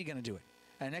 she's going to do it.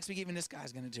 And next week, even this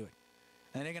guy's going to do it.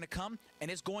 And they're going to come, and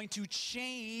it's going to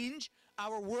change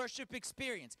our worship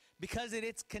experience because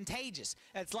it's contagious.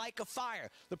 It's like a fire.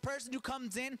 The person who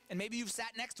comes in, and maybe you've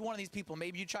sat next to one of these people.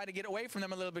 Maybe you try to get away from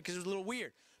them a little bit because it was a little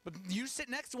weird. But you sit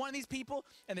next to one of these people,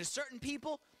 and there's certain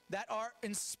people that are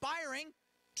inspiring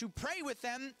to pray with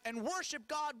them and worship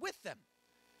God with them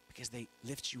because they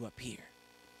lift you up here.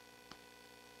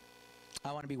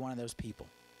 I want to be one of those people.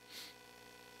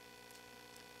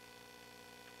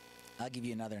 I'll give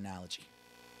you another analogy.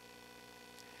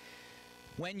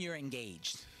 When you're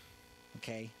engaged,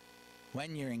 okay?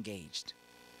 When you're engaged,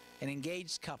 an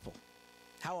engaged couple,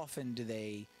 how often do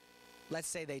they, let's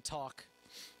say they talk,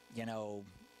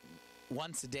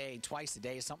 once a day, twice a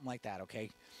day, something like that, okay?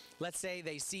 Let's say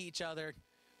they see each other,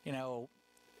 a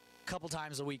couple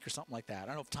times a week or something like that. I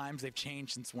don't know if times they've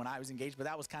changed since when I was engaged, but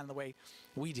that was kind of the way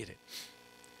we did it.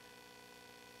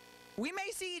 We may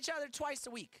see each other twice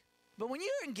a week, but when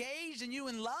you're engaged and you're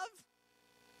in love,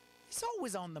 it's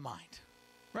always on the mind,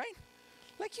 right?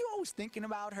 Like you're always thinking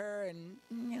about her and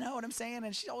you know what I'm saying?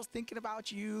 And she's always thinking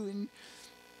about you. And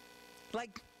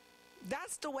like,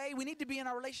 that's the way we need to be in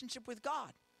our relationship with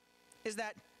God, is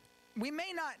that we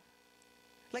may not,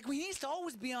 like we need to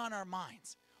always be on our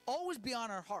minds, always be on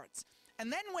our hearts.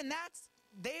 And then when that's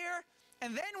there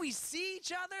and then we see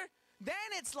each other, then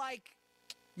it's like,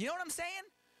 you know what I'm saying?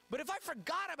 But if I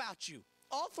forgot about you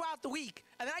all throughout the week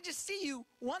and then I just see you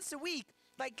once a week,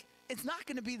 like it's not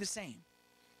going to be the same.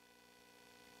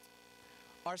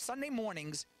 Our Sunday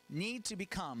mornings need to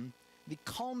become the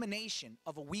culmination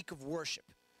of a week of worship.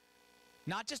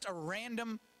 Not just a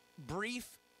random, brief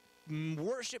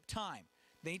worship time.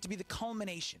 They need to be the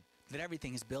culmination that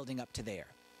everything is building up to there.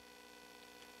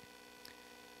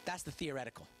 That's the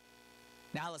theoretical.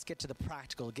 Now let's get to the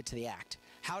practical, get to the act.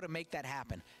 How to make that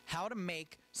happen. How to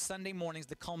make Sunday mornings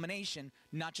the culmination,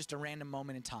 not just a random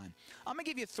moment in time. I'm going to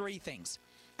give you 3 things.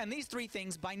 And these 3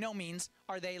 things, by no means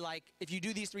are they like, if you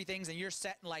do these 3 things and you're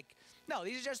set and like, no,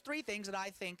 these are just 3 things that I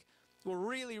think will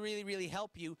really, really, really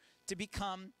help you to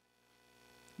become.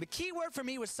 The key word for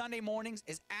me with Sunday mornings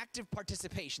is active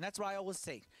participation. That's what I always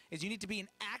say, is you need to be an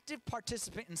active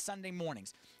participant in Sunday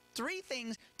mornings. 3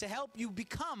 things to help you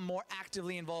become more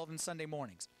actively involved in Sunday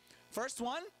mornings. First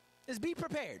one is be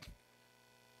prepared.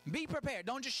 Be prepared.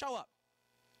 Don't just show up.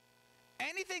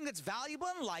 Anything that's valuable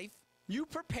in life, you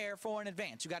prepare for in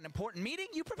advance. You got an important meeting,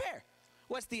 you prepare.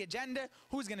 What's the agenda?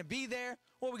 Who's going to be there?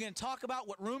 What we're going to talk about?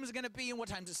 What room is going to be and what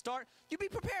time to start? You be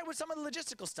prepared with some of the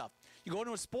logistical stuff. You go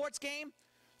into a sports game,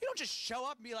 you don't just show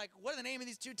up and be like, what are the name of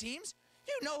these two teams?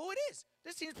 You know who it is.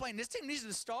 This team's playing this team. These are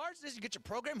the stars. This, you get your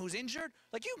program, who's injured.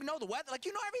 Like, you know the weather. Like,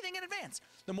 you know everything in advance.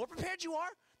 The more prepared you are,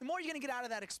 the more you're going to get out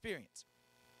of that experience.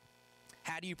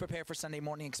 How do you prepare for Sunday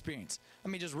morning experience?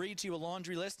 Let me just read to you a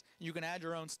laundry list. You can add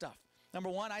your own stuff. Number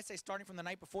one, I say starting from the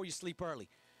night before, you sleep early.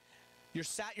 Your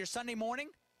Sunday morning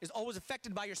is always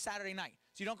affected by your Saturday night.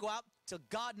 So you don't go out till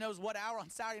God knows what hour on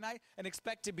Saturday night and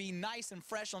expect to be nice and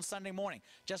fresh on Sunday morning.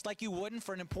 Just like you wouldn't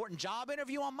for an important job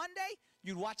interview on Monday,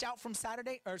 you'd watch out from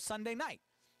Saturday or Sunday night.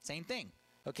 Same thing.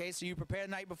 Okay, so you prepare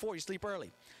the night before, you sleep early.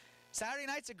 Saturday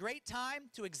night's a great time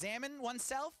to examine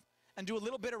oneself and do a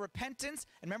little bit of repentance.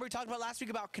 And remember we talked about last week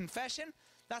about confession?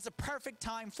 That's a perfect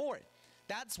time for it.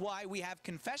 That's why we have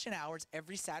confession hours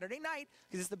every Saturday night,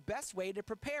 because it's the best way to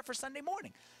prepare for Sunday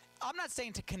morning. I'm not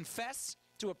saying to confess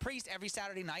to a priest every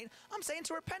Saturday night. I'm saying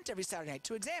to repent every Saturday night,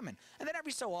 to examine. And then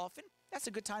every so often, that's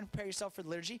a good time to prepare yourself for the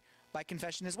liturgy by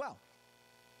confession as well.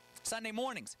 Sunday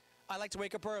mornings, I like to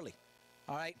wake up early.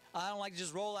 All right? I don't like to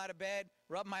just roll out of bed,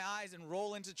 rub my eyes, and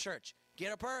roll into church.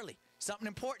 Get up early. Something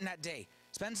important that day.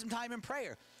 Spend some time in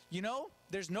prayer. You know,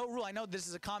 there's no rule. I know this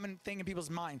is a common thing in people's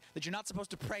mind, that you're not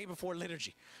supposed to pray before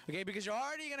liturgy. Okay? Because you're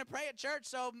already going to pray at church,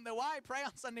 so why pray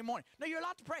on Sunday morning? No, you're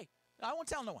allowed to pray. I won't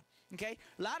tell no one. Okay?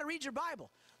 Allowed to read your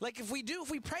Bible. Like if we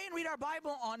pray and read our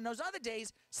Bible on those other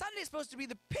days, Sunday's supposed to be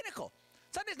the pinnacle.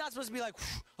 Sunday's not supposed to be like,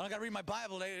 I got to read my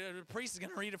Bible. The priest is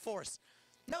going to read it for us.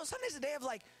 No, Sunday's a day of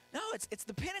like, no, it's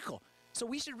the pinnacle. So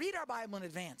we should read our Bible in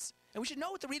advance. And we should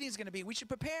know what the reading is going to be. We should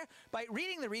prepare by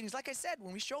reading the readings. Like I said,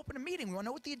 when we show up in a meeting, we want to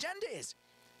know what the agenda is.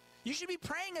 You should be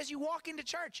praying as you walk into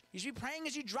church. You should be praying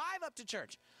as you drive up to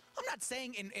church. I'm not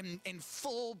saying in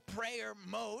full prayer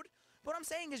mode. What I'm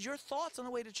saying is your thoughts on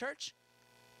the way to church,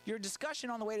 your discussion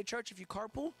on the way to church if you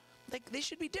carpool, they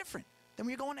should be different than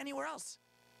when you're going anywhere else.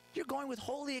 You're going with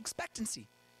holy expectancy.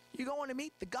 You're going to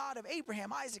meet the God of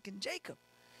Abraham, Isaac, and Jacob.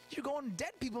 You're going,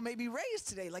 dead people may be raised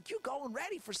today. Like, you're going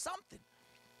ready for something.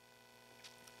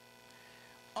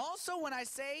 Also, when I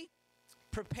say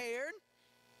prepared,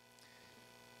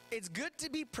 it's good to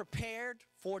be prepared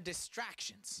for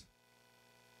distractions.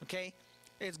 Okay?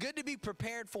 It's good to be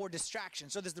prepared for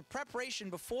distractions. So there's the preparation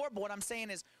before, but what I'm saying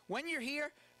is when you're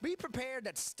here, be prepared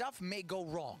that stuff may go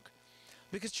wrong.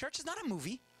 Because church is not a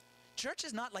movie. Church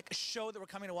is not like a show that we're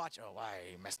coming to watch. Oh,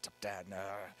 I messed up, Dad.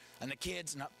 And the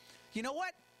kids. No. You know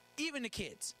what? Even the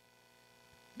kids.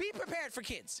 Be prepared for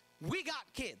kids. We got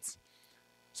kids.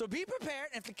 So be prepared.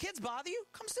 And if the kids bother you,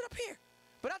 come sit up here.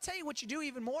 But I'll tell you what you do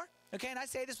even more. Okay, and I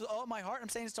say this with all my heart. I'm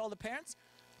saying this to all the parents.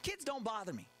 Kids don't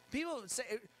bother me. People say,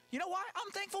 you know why?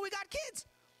 I'm thankful we got kids.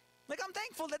 Like, I'm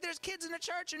thankful that there's kids in the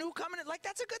church and who come in. Like,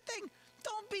 that's a good thing.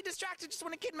 Don't be distracted just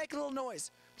when a kid makes a little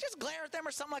noise. Just glare at them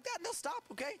or something like that and they'll stop,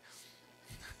 okay?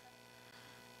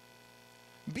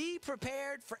 Be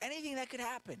prepared for anything that could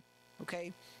happen,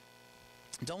 okay?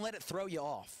 Don't let it throw you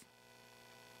off.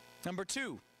 Number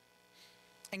 2,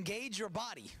 engage your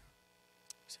body.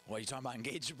 What are you talking about?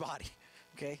 Engage your body,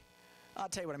 okay? I'll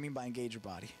tell you what I mean by engage your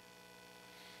body.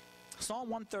 Psalm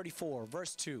 134,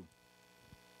 verse 2.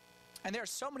 And there are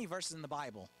so many verses in the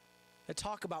Bible that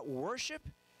talk about worship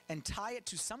and tie it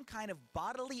to some kind of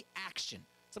bodily action,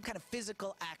 some kind of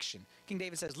physical action. King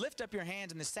David says, lift up your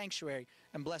hands in the sanctuary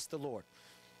and bless the Lord.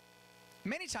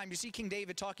 Many times you see King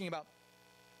David talking about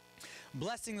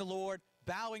blessing the Lord,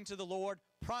 bowing to the Lord,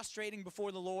 prostrating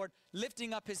before the Lord,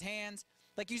 lifting up his hands.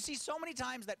 Like, you see so many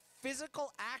times that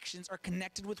physical actions are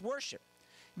connected with worship.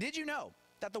 Did you know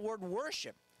that the word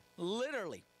worship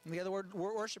literally, the other word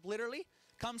worship literally,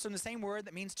 comes from the same word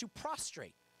that means to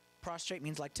prostrate. Prostrate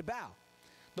means like to bow.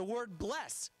 The word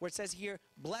bless, where it says here,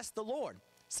 bless the Lord,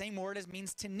 same word as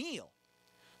means to kneel.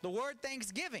 The word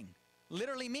thanksgiving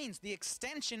literally means the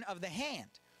extension of the hand.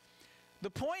 The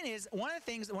point is, one of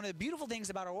the beautiful things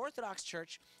about our Orthodox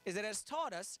Church is that it has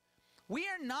taught us we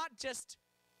are not just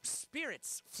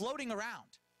spirits floating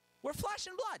around. We're flesh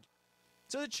and blood.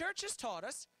 So the church has taught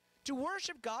us to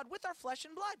worship God with our flesh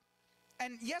and blood.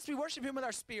 And yes, we worship him with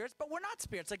our spirits, but we're not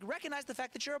spirits. Like, recognize the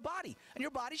fact that you're a body, and your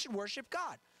body should worship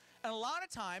God. And a lot of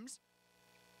times,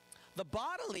 the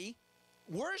bodily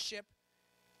worship,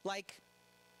 like,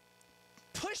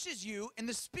 pushes you in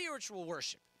the spiritual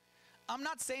worship. I'm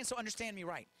not saying, so understand me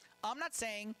right, I'm not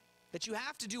saying that you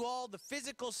have to do all the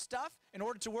physical stuff in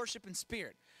order to worship in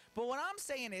spirit. But what I'm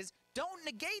saying is, don't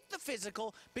negate the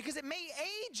physical, because it may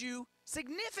aid you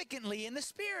significantly in the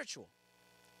spiritual.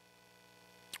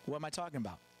 What am I talking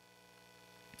about?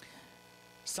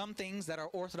 Some things that our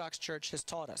Orthodox Church has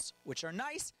taught us, which are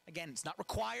nice. Again, it's not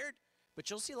required. but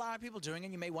you'll see a lot of people doing it,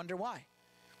 and you may wonder why.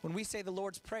 When we say the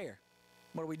Lord's Prayer,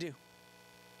 what do?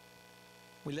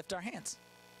 We lift our hands,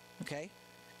 okay?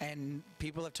 And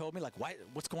people have told me, like, why?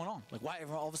 What's going on? Like, why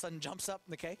everyone all of a sudden jumps up,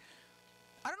 okay?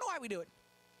 I don't know why we do it,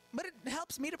 but it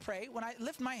helps me to pray when I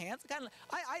lift my hands.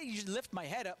 I usually lift my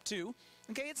head up, too,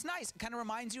 okay? It's nice. It kind of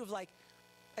reminds you of, like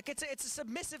it's a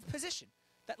submissive position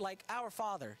that, like, our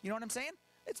Father, you know what I'm saying?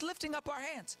 It's lifting up our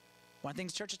hands. One of the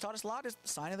things the church has taught us a lot is the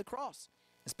sign of the cross,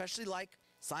 especially, like,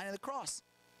 sign of the cross.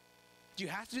 Do you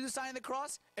have to do the sign of the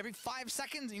cross every 5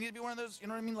 seconds? You need to be one of those, you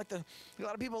know what I mean? Like a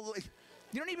lot of people, like,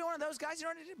 you don't need to be one of those guys. You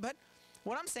don't need to, but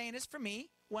what I'm saying is, for me,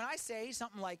 when I say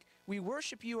something like, we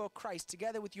worship you, O Christ,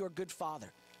 together with your good Father,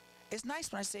 it's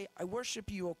nice when I say, I worship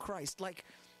you, O Christ. Like,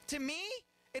 to me,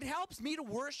 it helps me to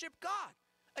worship God.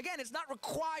 Again, it's not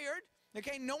required,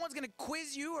 okay? No one's going to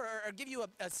quiz you or give you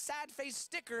a sad face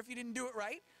sticker if you didn't do it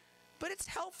right, but it's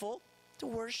helpful to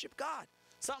worship God.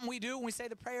 Something we do when we say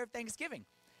the prayer of thanksgiving.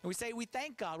 And we say we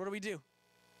thank God. What do?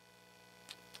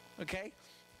 Okay?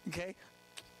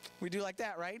 We do like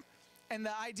that, right? And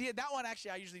the idea, that one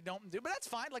actually I usually don't do, but that's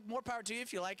fine. Like, more power to you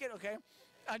if you like it, okay?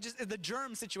 The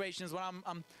germ situation is what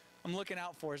I'm looking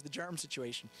out for, is the germ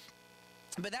situation.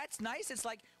 But that's nice. It's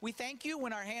like we thank you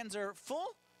when our hands are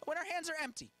full, when our hands are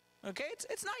empty. Okay?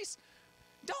 It's nice.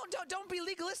 Don't be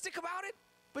legalistic about it,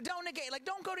 but don't negate. Like,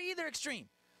 don't go to either extreme.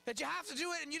 That you have to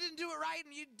do it and you didn't do it right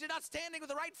and you did not standing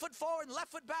with the right foot forward and the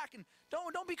left foot back, and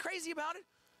don't be crazy about it,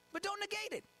 but don't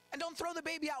negate it. And don't throw the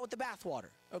baby out with the bathwater,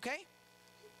 okay?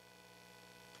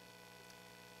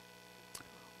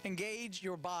 Engage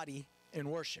your body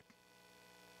in worship.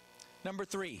 Number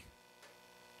 3,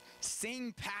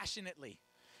 sing passionately.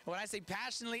 When I say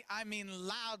passionately, I mean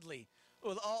loudly,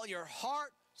 with all your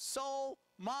heart, soul,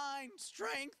 mind,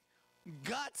 strength,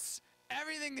 guts,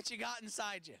 everything that you got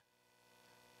inside you.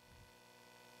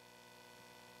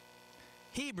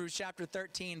 Hebrews chapter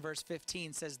 13, verse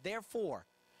 15 says, therefore,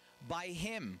 by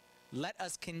him let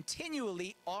us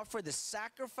continually offer the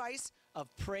sacrifice of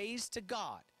praise to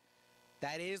God.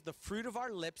 That is the fruit of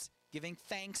our lips, giving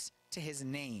thanks to his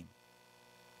name.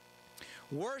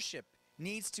 Worship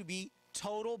needs to be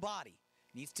total body.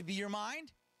 It needs to be your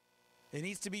mind. It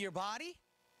needs to be your body.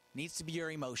 It needs to be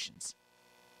your emotions.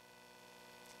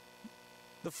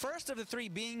 The first of the 3,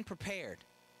 being prepared,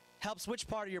 helps which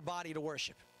part of your body to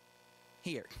worship?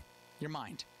 Here, your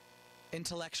mind.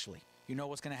 Intellectually, you know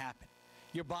what's going to happen.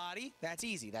 Your body, that's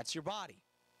easy. That's your body.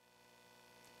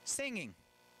 Singing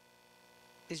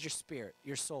is your spirit,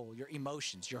 your soul, your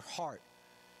emotions, your heart.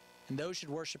 And those should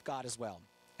worship God as well.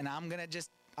 And I'm going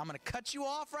to cut you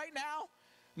off right now.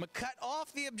 I'm going to cut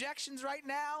off the objections right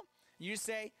now. You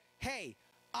say, hey,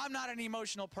 I'm not an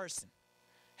emotional person.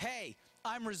 Hey,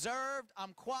 I'm reserved,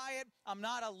 I'm quiet, I'm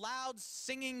not a loud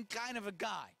singing kind of a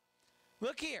guy.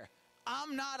 Look here.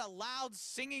 I'm not a loud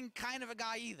singing kind of a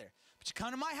guy either. But you come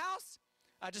to my house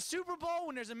at the Super Bowl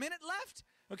when there's a minute left,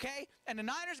 okay, and the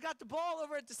Niners got the ball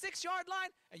over at the 6-yard line,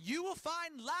 and you will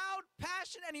find loud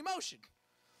passion and emotion.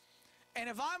 And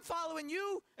if I'm following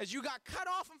you as you got cut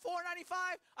off in 495,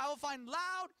 I will find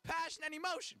loud passion and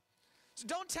emotion. So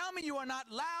don't tell me you are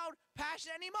not loud,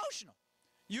 passionate, and emotional.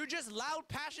 You're just loud,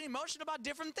 passionate, emotional about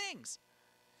different things.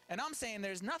 And I'm saying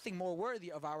there's nothing more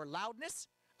worthy of our loudness,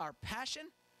 our passion,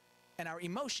 and our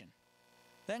emotion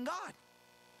than God.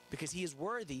 Because he is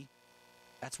worthy.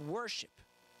 That's worship.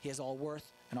 He has all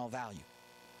worth and all value.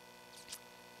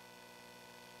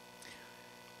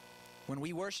 When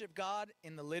we worship God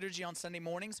in the liturgy on Sunday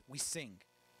mornings, we sing.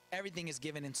 Everything is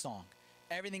given in song.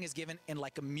 Everything is given in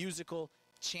like a musical,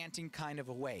 chanting kind of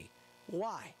a way.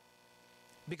 Why?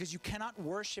 Because you cannot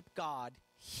worship God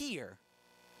here.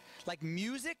 Like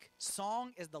music,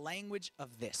 song is the language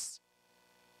of this.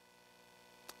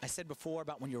 I said before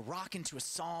about when you're rocking to a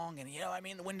song and,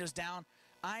 the window's down.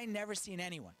 I never seen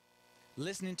anyone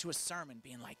listening to a sermon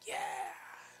being like, yeah.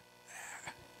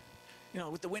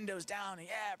 With the windows down and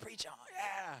preach on,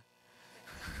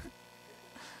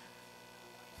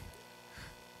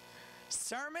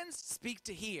 Sermons speak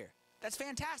to here. That's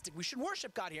fantastic. We should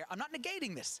worship God here. I'm not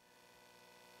negating this.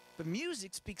 But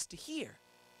music speaks to here.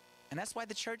 And that's why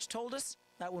the church told us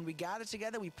that when we gather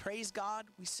together, we praise God,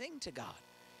 we sing to God.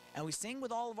 And we sing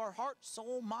with all of our heart,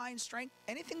 soul, mind, strength,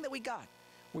 anything that we got,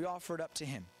 we offer it up to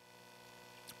him.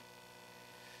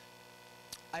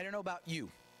 I don't know about you.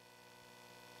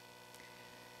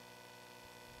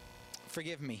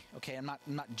 Forgive me, okay? I'm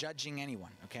not judging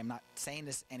anyone, okay? I'm not saying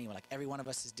this to anyone. Like, every one of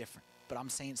us is different. But I'm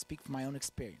saying, speak from my own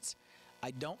experience.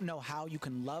 I don't know how you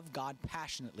can love God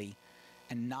passionately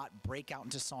and not break out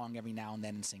into song every now and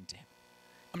then and sing to him.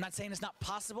 I'm not saying it's not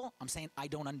possible. I'm saying I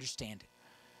don't understand it.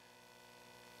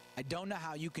 I don't know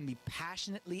how you can be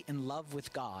passionately in love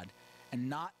with God and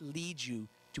not lead you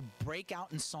to break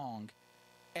out in song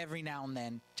every now and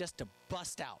then just to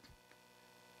bust out.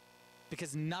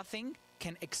 Because nothing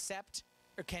can accept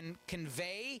or can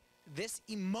convey this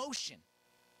emotion.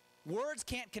 Words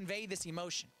can't convey this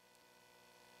emotion.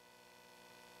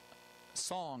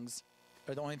 Songs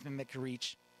are the only thing that can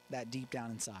reach that deep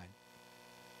down inside.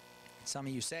 Some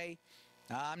of you say,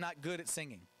 I'm not good at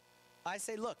singing. I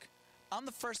say, look, I'm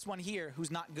the first one here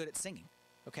who's not good at singing,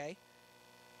 okay?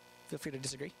 Feel free to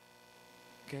disagree.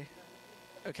 Okay?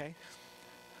 Okay.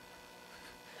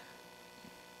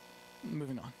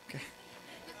 Moving on, okay?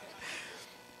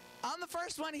 I'm the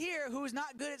first one here who's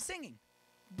not good at singing.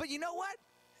 But you know what?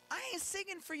 I ain't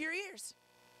singing for your ears.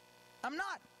 I'm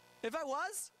not. If I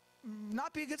was,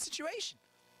 not be a good situation.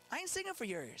 I ain't singing for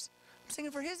your ears. I'm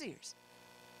singing for his ears.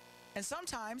 And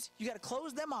sometimes you got to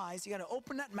close them eyes, you got to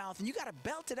open that mouth, and you got to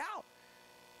belt it out.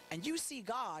 And you see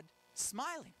God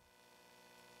smiling.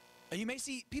 And you may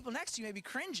see people next to you may be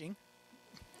cringing,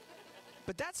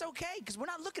 but that's okay because we're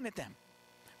not looking at them.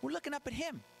 We're looking up at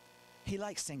him. He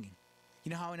likes singing.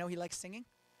 You know how I know he likes singing?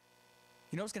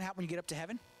 You know what's going to happen when you get up to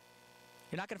heaven?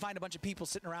 You're not going to find a bunch of people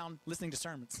sitting around listening to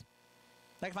sermons.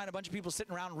 You're not going to find a bunch of people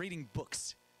sitting around reading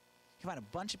books. You find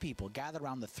a bunch of people gathered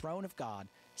around the throne of God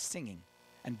singing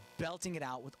and belting it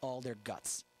out with all their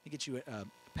guts. Let me get you a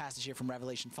passage here from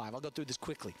Revelation 5. I'll go through this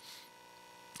quickly.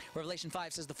 Revelation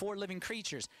 5 says, the 4 living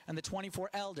creatures and the 24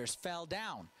 elders fell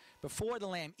down before the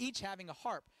Lamb, each having a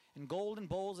harp and golden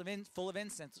bowls full of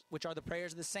incense, which are the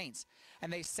prayers of the saints.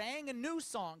 And they sang a new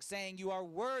song, saying, you are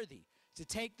worthy to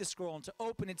take the scroll and to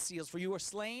open its seals, for you are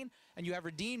slain, and you have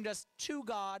redeemed us to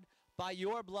God by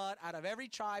your blood out of every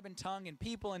tribe and tongue and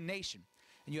people and nation.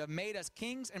 And you have made us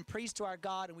kings and priests to our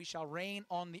God, and we shall reign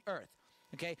on the earth.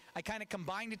 Okay, I kind of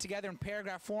combined it together in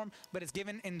paragraph form, but it's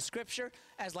given in Scripture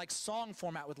as like song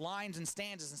format with lines and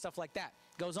stanzas and stuff like that.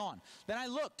 Goes on. Then I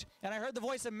looked, and I heard the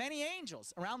voice of many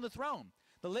angels around the throne,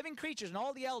 the living creatures and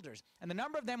all the elders, and the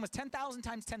number of them was 10,000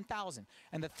 times 10,000.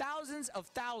 And the thousands of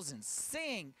thousands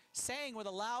saying with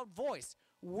a loud voice,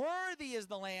 worthy is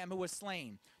the Lamb who was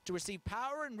slain to receive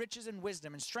power and riches and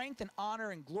wisdom and strength and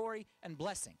honor and glory and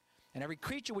blessing. And every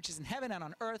creature which is in heaven and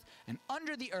on earth and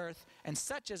under the earth, and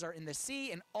such as are in the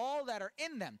sea and all that are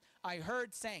in them, I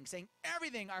heard saying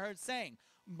everything I heard saying,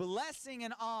 blessing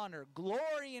and honor,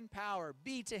 glory and power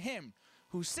be to him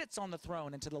who sits on the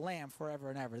throne and to the Lamb forever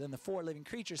and ever. Then the 4 living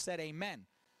creatures said, amen.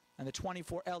 And the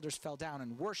 24 elders fell down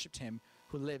and worshiped him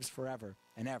who lives forever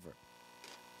and ever.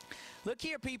 Look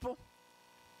here, people.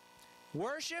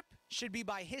 Worship should be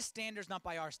by his standards, not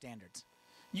by our standards.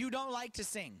 You don't like to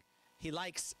sing. He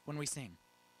likes when we sing.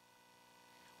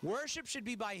 Worship should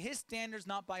be by his standards,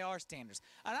 not by our standards.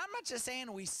 And I'm not just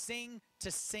saying we sing to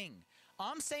sing.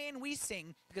 I'm saying we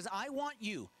sing because I want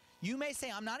you. You may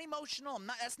say, I'm not emotional.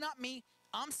 That's not me.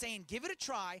 I'm saying give it a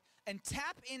try and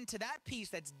tap into that piece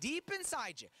that's deep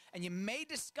inside you. And you may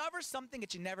discover something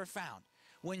that you never found.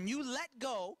 When you let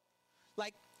go,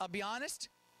 like, I'll be honest,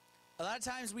 a lot of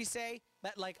times we say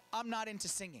that, like, I'm not into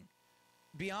singing.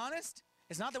 Be honest,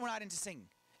 it's not that we're not into singing.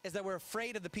 Is that we're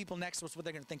afraid of the people next to us, what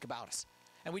they're going to think about us.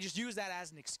 And we just use that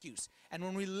as an excuse. And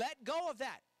when we let go of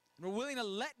that, we're willing to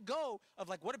let go of,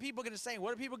 like, what are people going to say?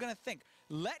 What are people going to think?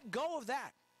 Let go of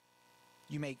that.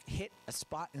 You may hit a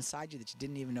spot inside you that you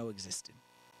didn't even know existed.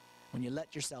 When you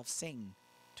let yourself sing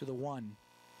to the one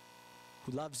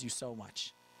who loves you so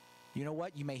much, you know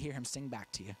what? You may hear him sing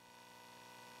back to you.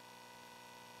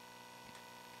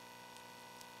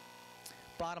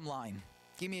 Bottom line.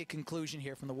 Give me a conclusion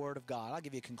here from the Word of God. I'll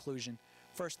give you a conclusion.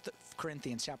 1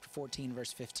 Corinthians chapter 14,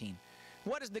 verse 15.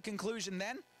 What is the conclusion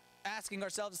then? Asking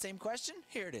ourselves the same question.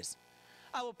 Here it is.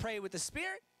 I will pray with the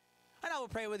Spirit, and I will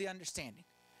pray with the understanding.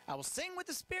 I will sing with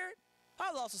the Spirit.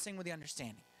 I will also sing with the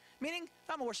understanding. Meaning,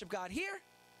 I'm going to worship God here.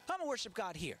 I'm going to worship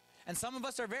God here. And some of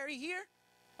us are very here,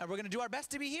 and we're going to do our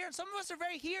best to be here. And some of us are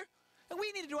very here, and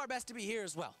we need to do our best to be here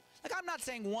as well. Like, I'm not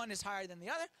saying one is higher than the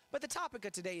other, but the topic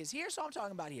of today is here, so I'm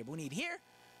talking about here. But we need here.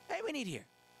 Hey, we need here.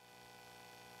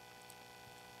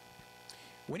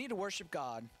 We need to worship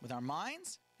God with our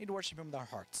minds. We need to worship him with our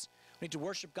hearts. We need to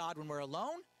worship God when we're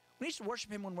alone. We need to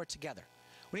worship him when we're together.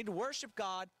 We need to worship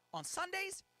God on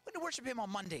Sundays. We need to worship him on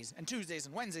Mondays and Tuesdays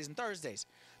and Wednesdays and Thursdays.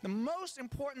 The most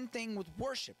important thing with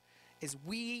worship is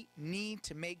we need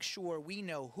to make sure we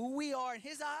know who we are in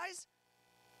his eyes,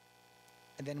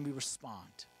 and then we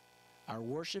respond. Our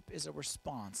worship is a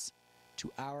response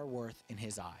to our worth in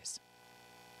his eyes.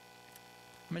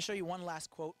 I'm going to show you one last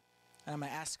quote, and I'm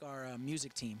going to ask our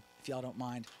music team if y'all don't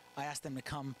mind, I asked them to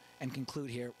come and conclude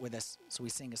here with us. So we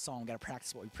sing a song. We've got to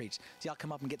practice what we preach. So y'all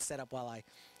come up and get set up while I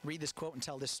read this quote and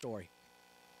tell this story.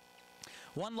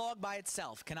 One log by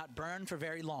itself cannot burn for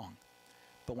very long.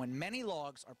 But when many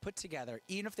logs are put together,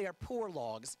 even if they are poor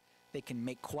logs, they can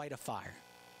make quite a fire.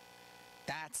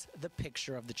 That's the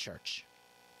picture of the church.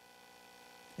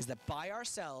 Is that by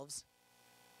ourselves,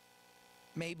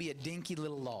 maybe a dinky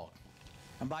little log.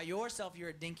 And by yourself, you're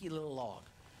a dinky little log.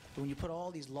 But when you put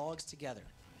all these logs together,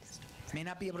 you may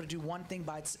not be able to do one thing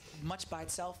much by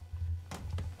itself,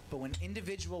 but when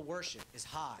individual worship is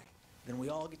high, then we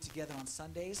all get together on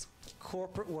Sundays,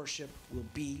 corporate worship will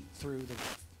be through the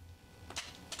roof.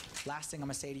 Last thing I'm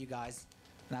going to say to you guys,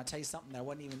 and I'll tell you something that I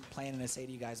wasn't even planning to say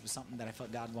to you guys, but something that I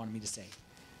felt God wanted me to say.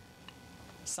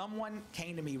 Someone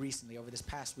came to me recently over this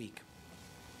past week,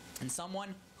 and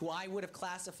someone who I would have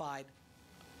classified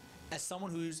as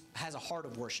someone who has a heart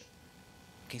of worship.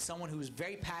 Okay, someone who is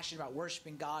very passionate about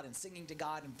worshiping God and singing to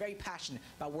God and very passionate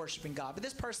about worshiping God. But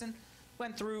this person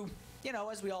went through,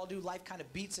 as we all do, life kind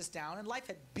of beats us down, and life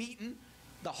had beaten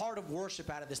the heart of worship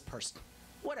out of this person.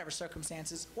 Whatever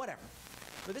circumstances, whatever.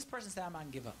 But this person said, I'm not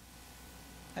going to give up.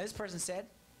 And this person said,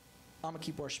 I'm going to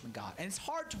keep worshiping God. And it's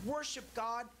hard to worship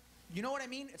God. You know what I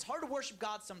mean? It's hard to worship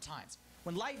God sometimes.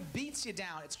 When life beats you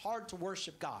down, it's hard to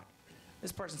worship God.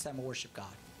 This person said, I'm going to worship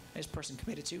God. And this person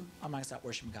committed to, I'm not going to stop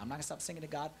worshiping God. I'm not going to stop singing to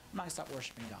God. I'm not going to stop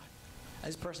worshiping God. And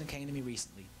this person came to me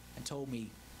recently and told me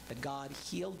that God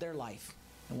healed their life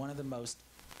in one of the most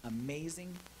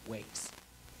amazing ways.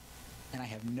 And I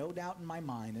have no doubt in my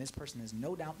mind, and this person has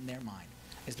no doubt in their mind,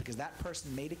 is because that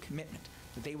person made a commitment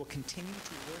that they will continue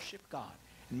to worship God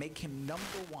and make him number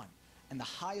one and the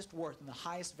highest worth and the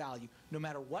highest value, no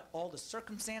matter what all the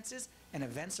circumstances and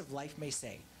events of life may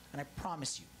say. And I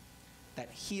promise you that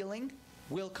healing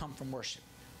will come from worship.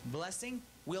 Blessing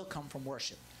will come from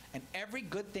worship. And every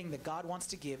good thing that God wants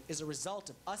to give is a result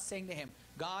of us saying to him,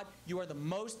 God, you are the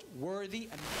most worthy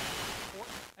and most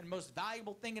important and most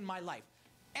valuable thing in my life.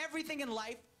 Everything in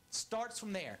life starts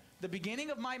from there. The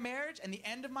beginning of my marriage and the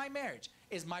end of my marriage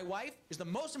is my wife is the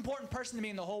most important person to me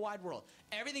in the whole wide world.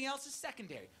 Everything else is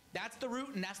secondary. That's the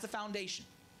root and that's the foundation.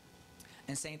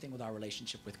 And same thing with our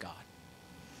relationship with God.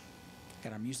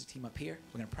 Got our music team up here.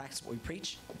 We're going to practice what we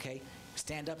preach, okay? We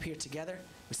stand up here together.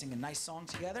 We sing a nice song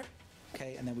together,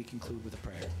 okay? And then we conclude with a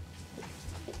prayer.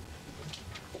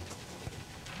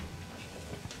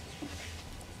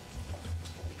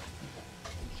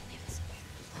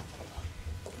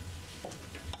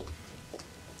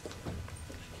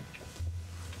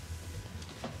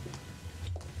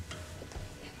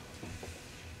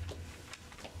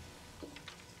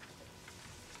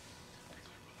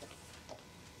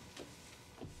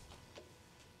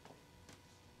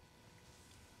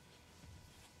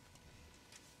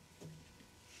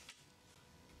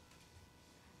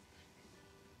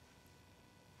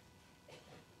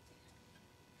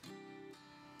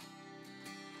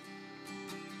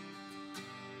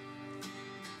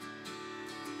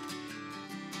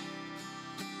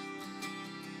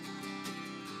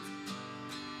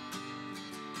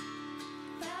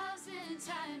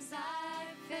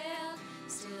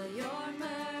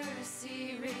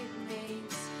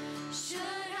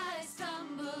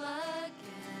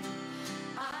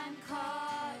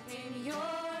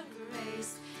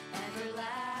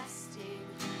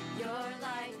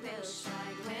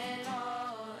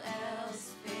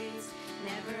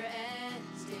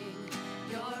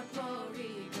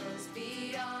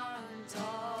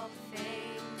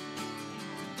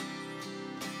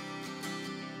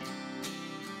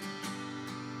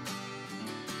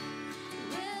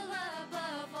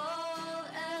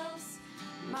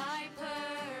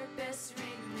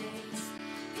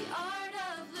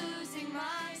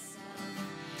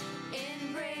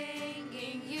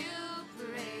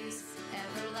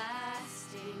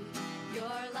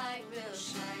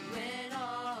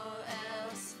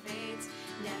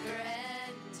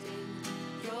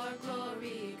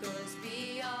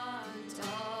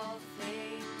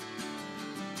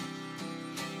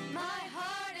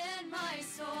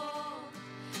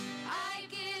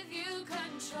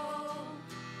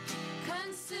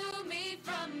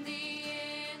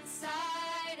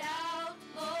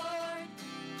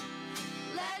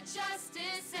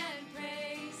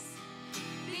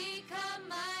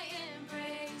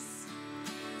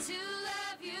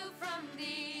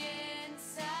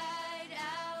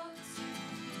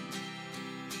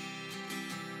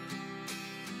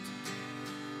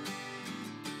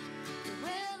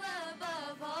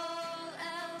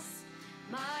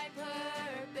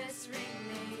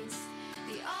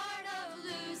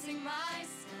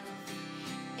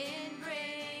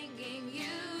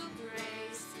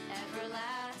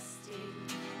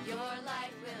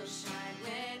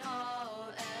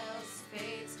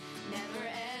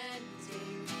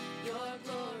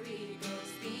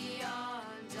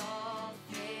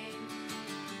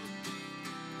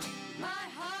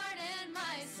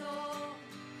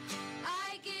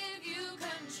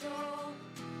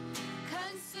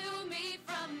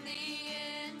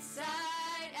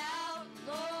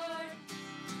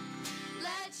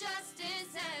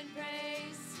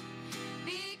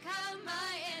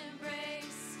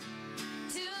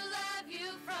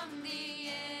 from the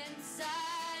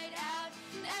inside out.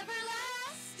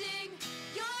 Everlasting,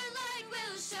 your light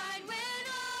will shine when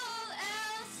all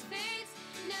else fades.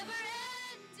 Never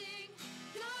ending,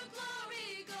 your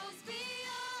glory goes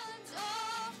beyond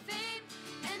all fame.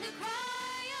 And the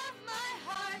cry of my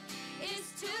heart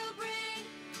is to bring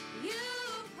you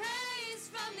praise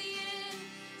from the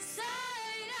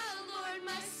inside out. Lord,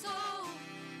 my soul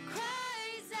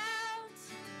cries out.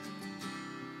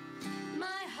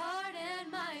 My heart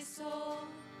and my soul,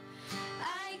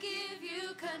 I give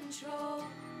you control.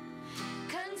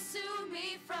 Consume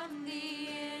me from the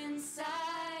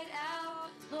inside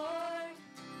out, Lord.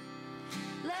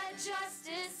 Let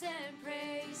justice and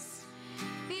praise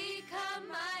become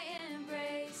my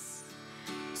embrace.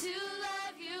 To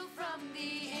love you from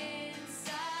the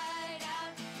inside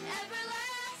out.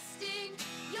 Everlasting,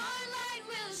 your light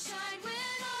will shine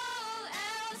when all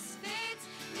else fades.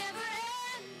 Never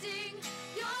ending,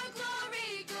 your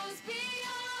glory goes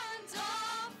beyond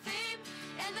all fame.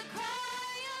 And the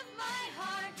cry of my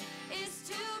heart is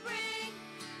to bring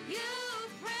you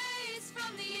praise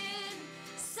from the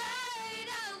inside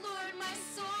out. Lord, my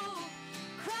soul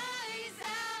cries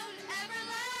out.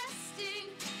 Everlasting,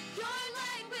 your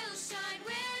light will shine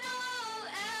when all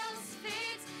else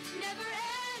fades. Never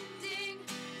ending,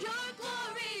 your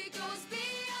glory goes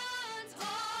beyond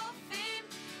all fame.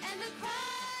 And the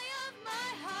cry of my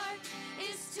heart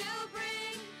is to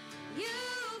bring you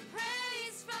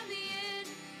praise from the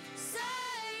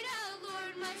inside out.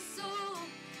 Lord, my soul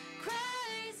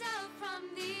cries out from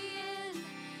the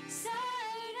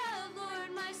inside out.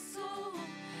 Lord, my soul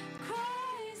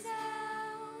cries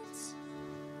out.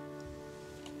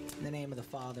 In the name of the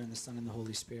Father, and the Son, and the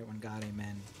Holy Spirit, one God,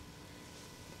 amen.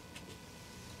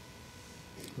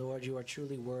 Lord, you are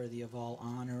truly worthy of all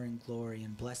honor and glory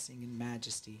and blessing and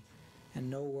majesty. And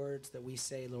no words that we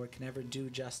say, Lord, can ever do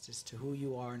justice to who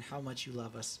you are and how much you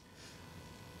love us.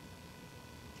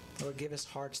 Lord, give us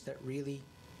hearts that really,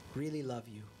 really love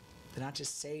you. That not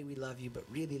just say we love you, but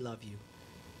really love you.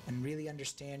 And really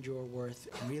understand your worth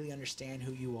and really understand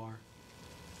who you are.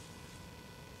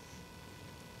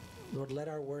 Lord, let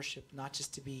our worship not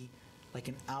just to be like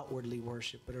an outwardly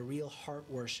worship, but a real heart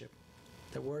worship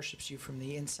that worships you from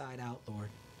the inside out, Lord.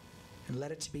 And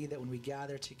let it to be that when we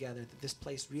gather together, that this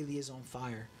place really is on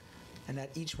fire. And that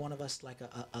each one of us, like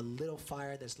a little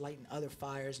fire that's lighting other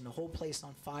fires, and the whole place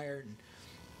on fire. And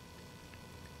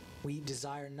we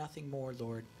desire nothing more,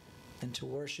 Lord, than to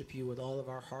worship you with all of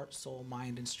our heart, soul,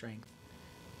 mind, and strength.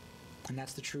 And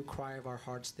that's the true cry of our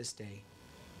hearts this day.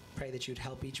 Pray that you'd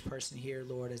help each person here,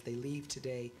 Lord, as they leave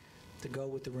today, to go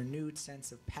with a renewed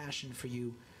sense of passion for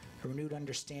you, a renewed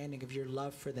understanding of your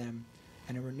love for them,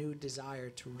 and a renewed desire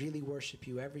to really worship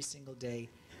you every single day,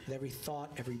 with every thought,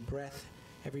 every breath,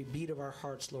 every beat of our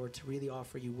hearts, Lord, to really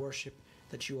offer you worship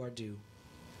that you are due.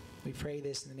 We pray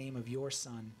this in the name of your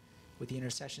Son, with the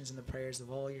intercessions and the prayers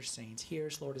of all your saints. Hear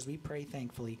us, Lord, as we pray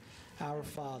thankfully. Our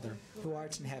Father, who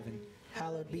art in heaven,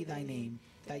 hallowed be thy name.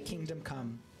 Thy kingdom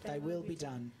come, thy will be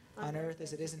done, on earth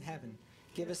as it is in heaven.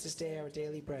 Give us this day our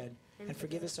daily bread, and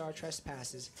forgive us our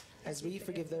trespasses, as we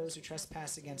forgive those who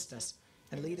trespass against us.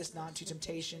 And lead us not into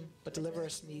temptation, but deliver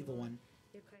us from the evil one.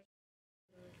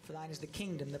 For thine is the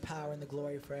kingdom, the power, and the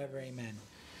glory forever. Amen.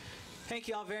 Thank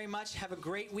you all very much. Have a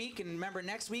great week. And remember,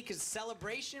 next week is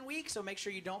Celebration Week, so make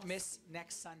sure you don't miss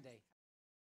next Sunday.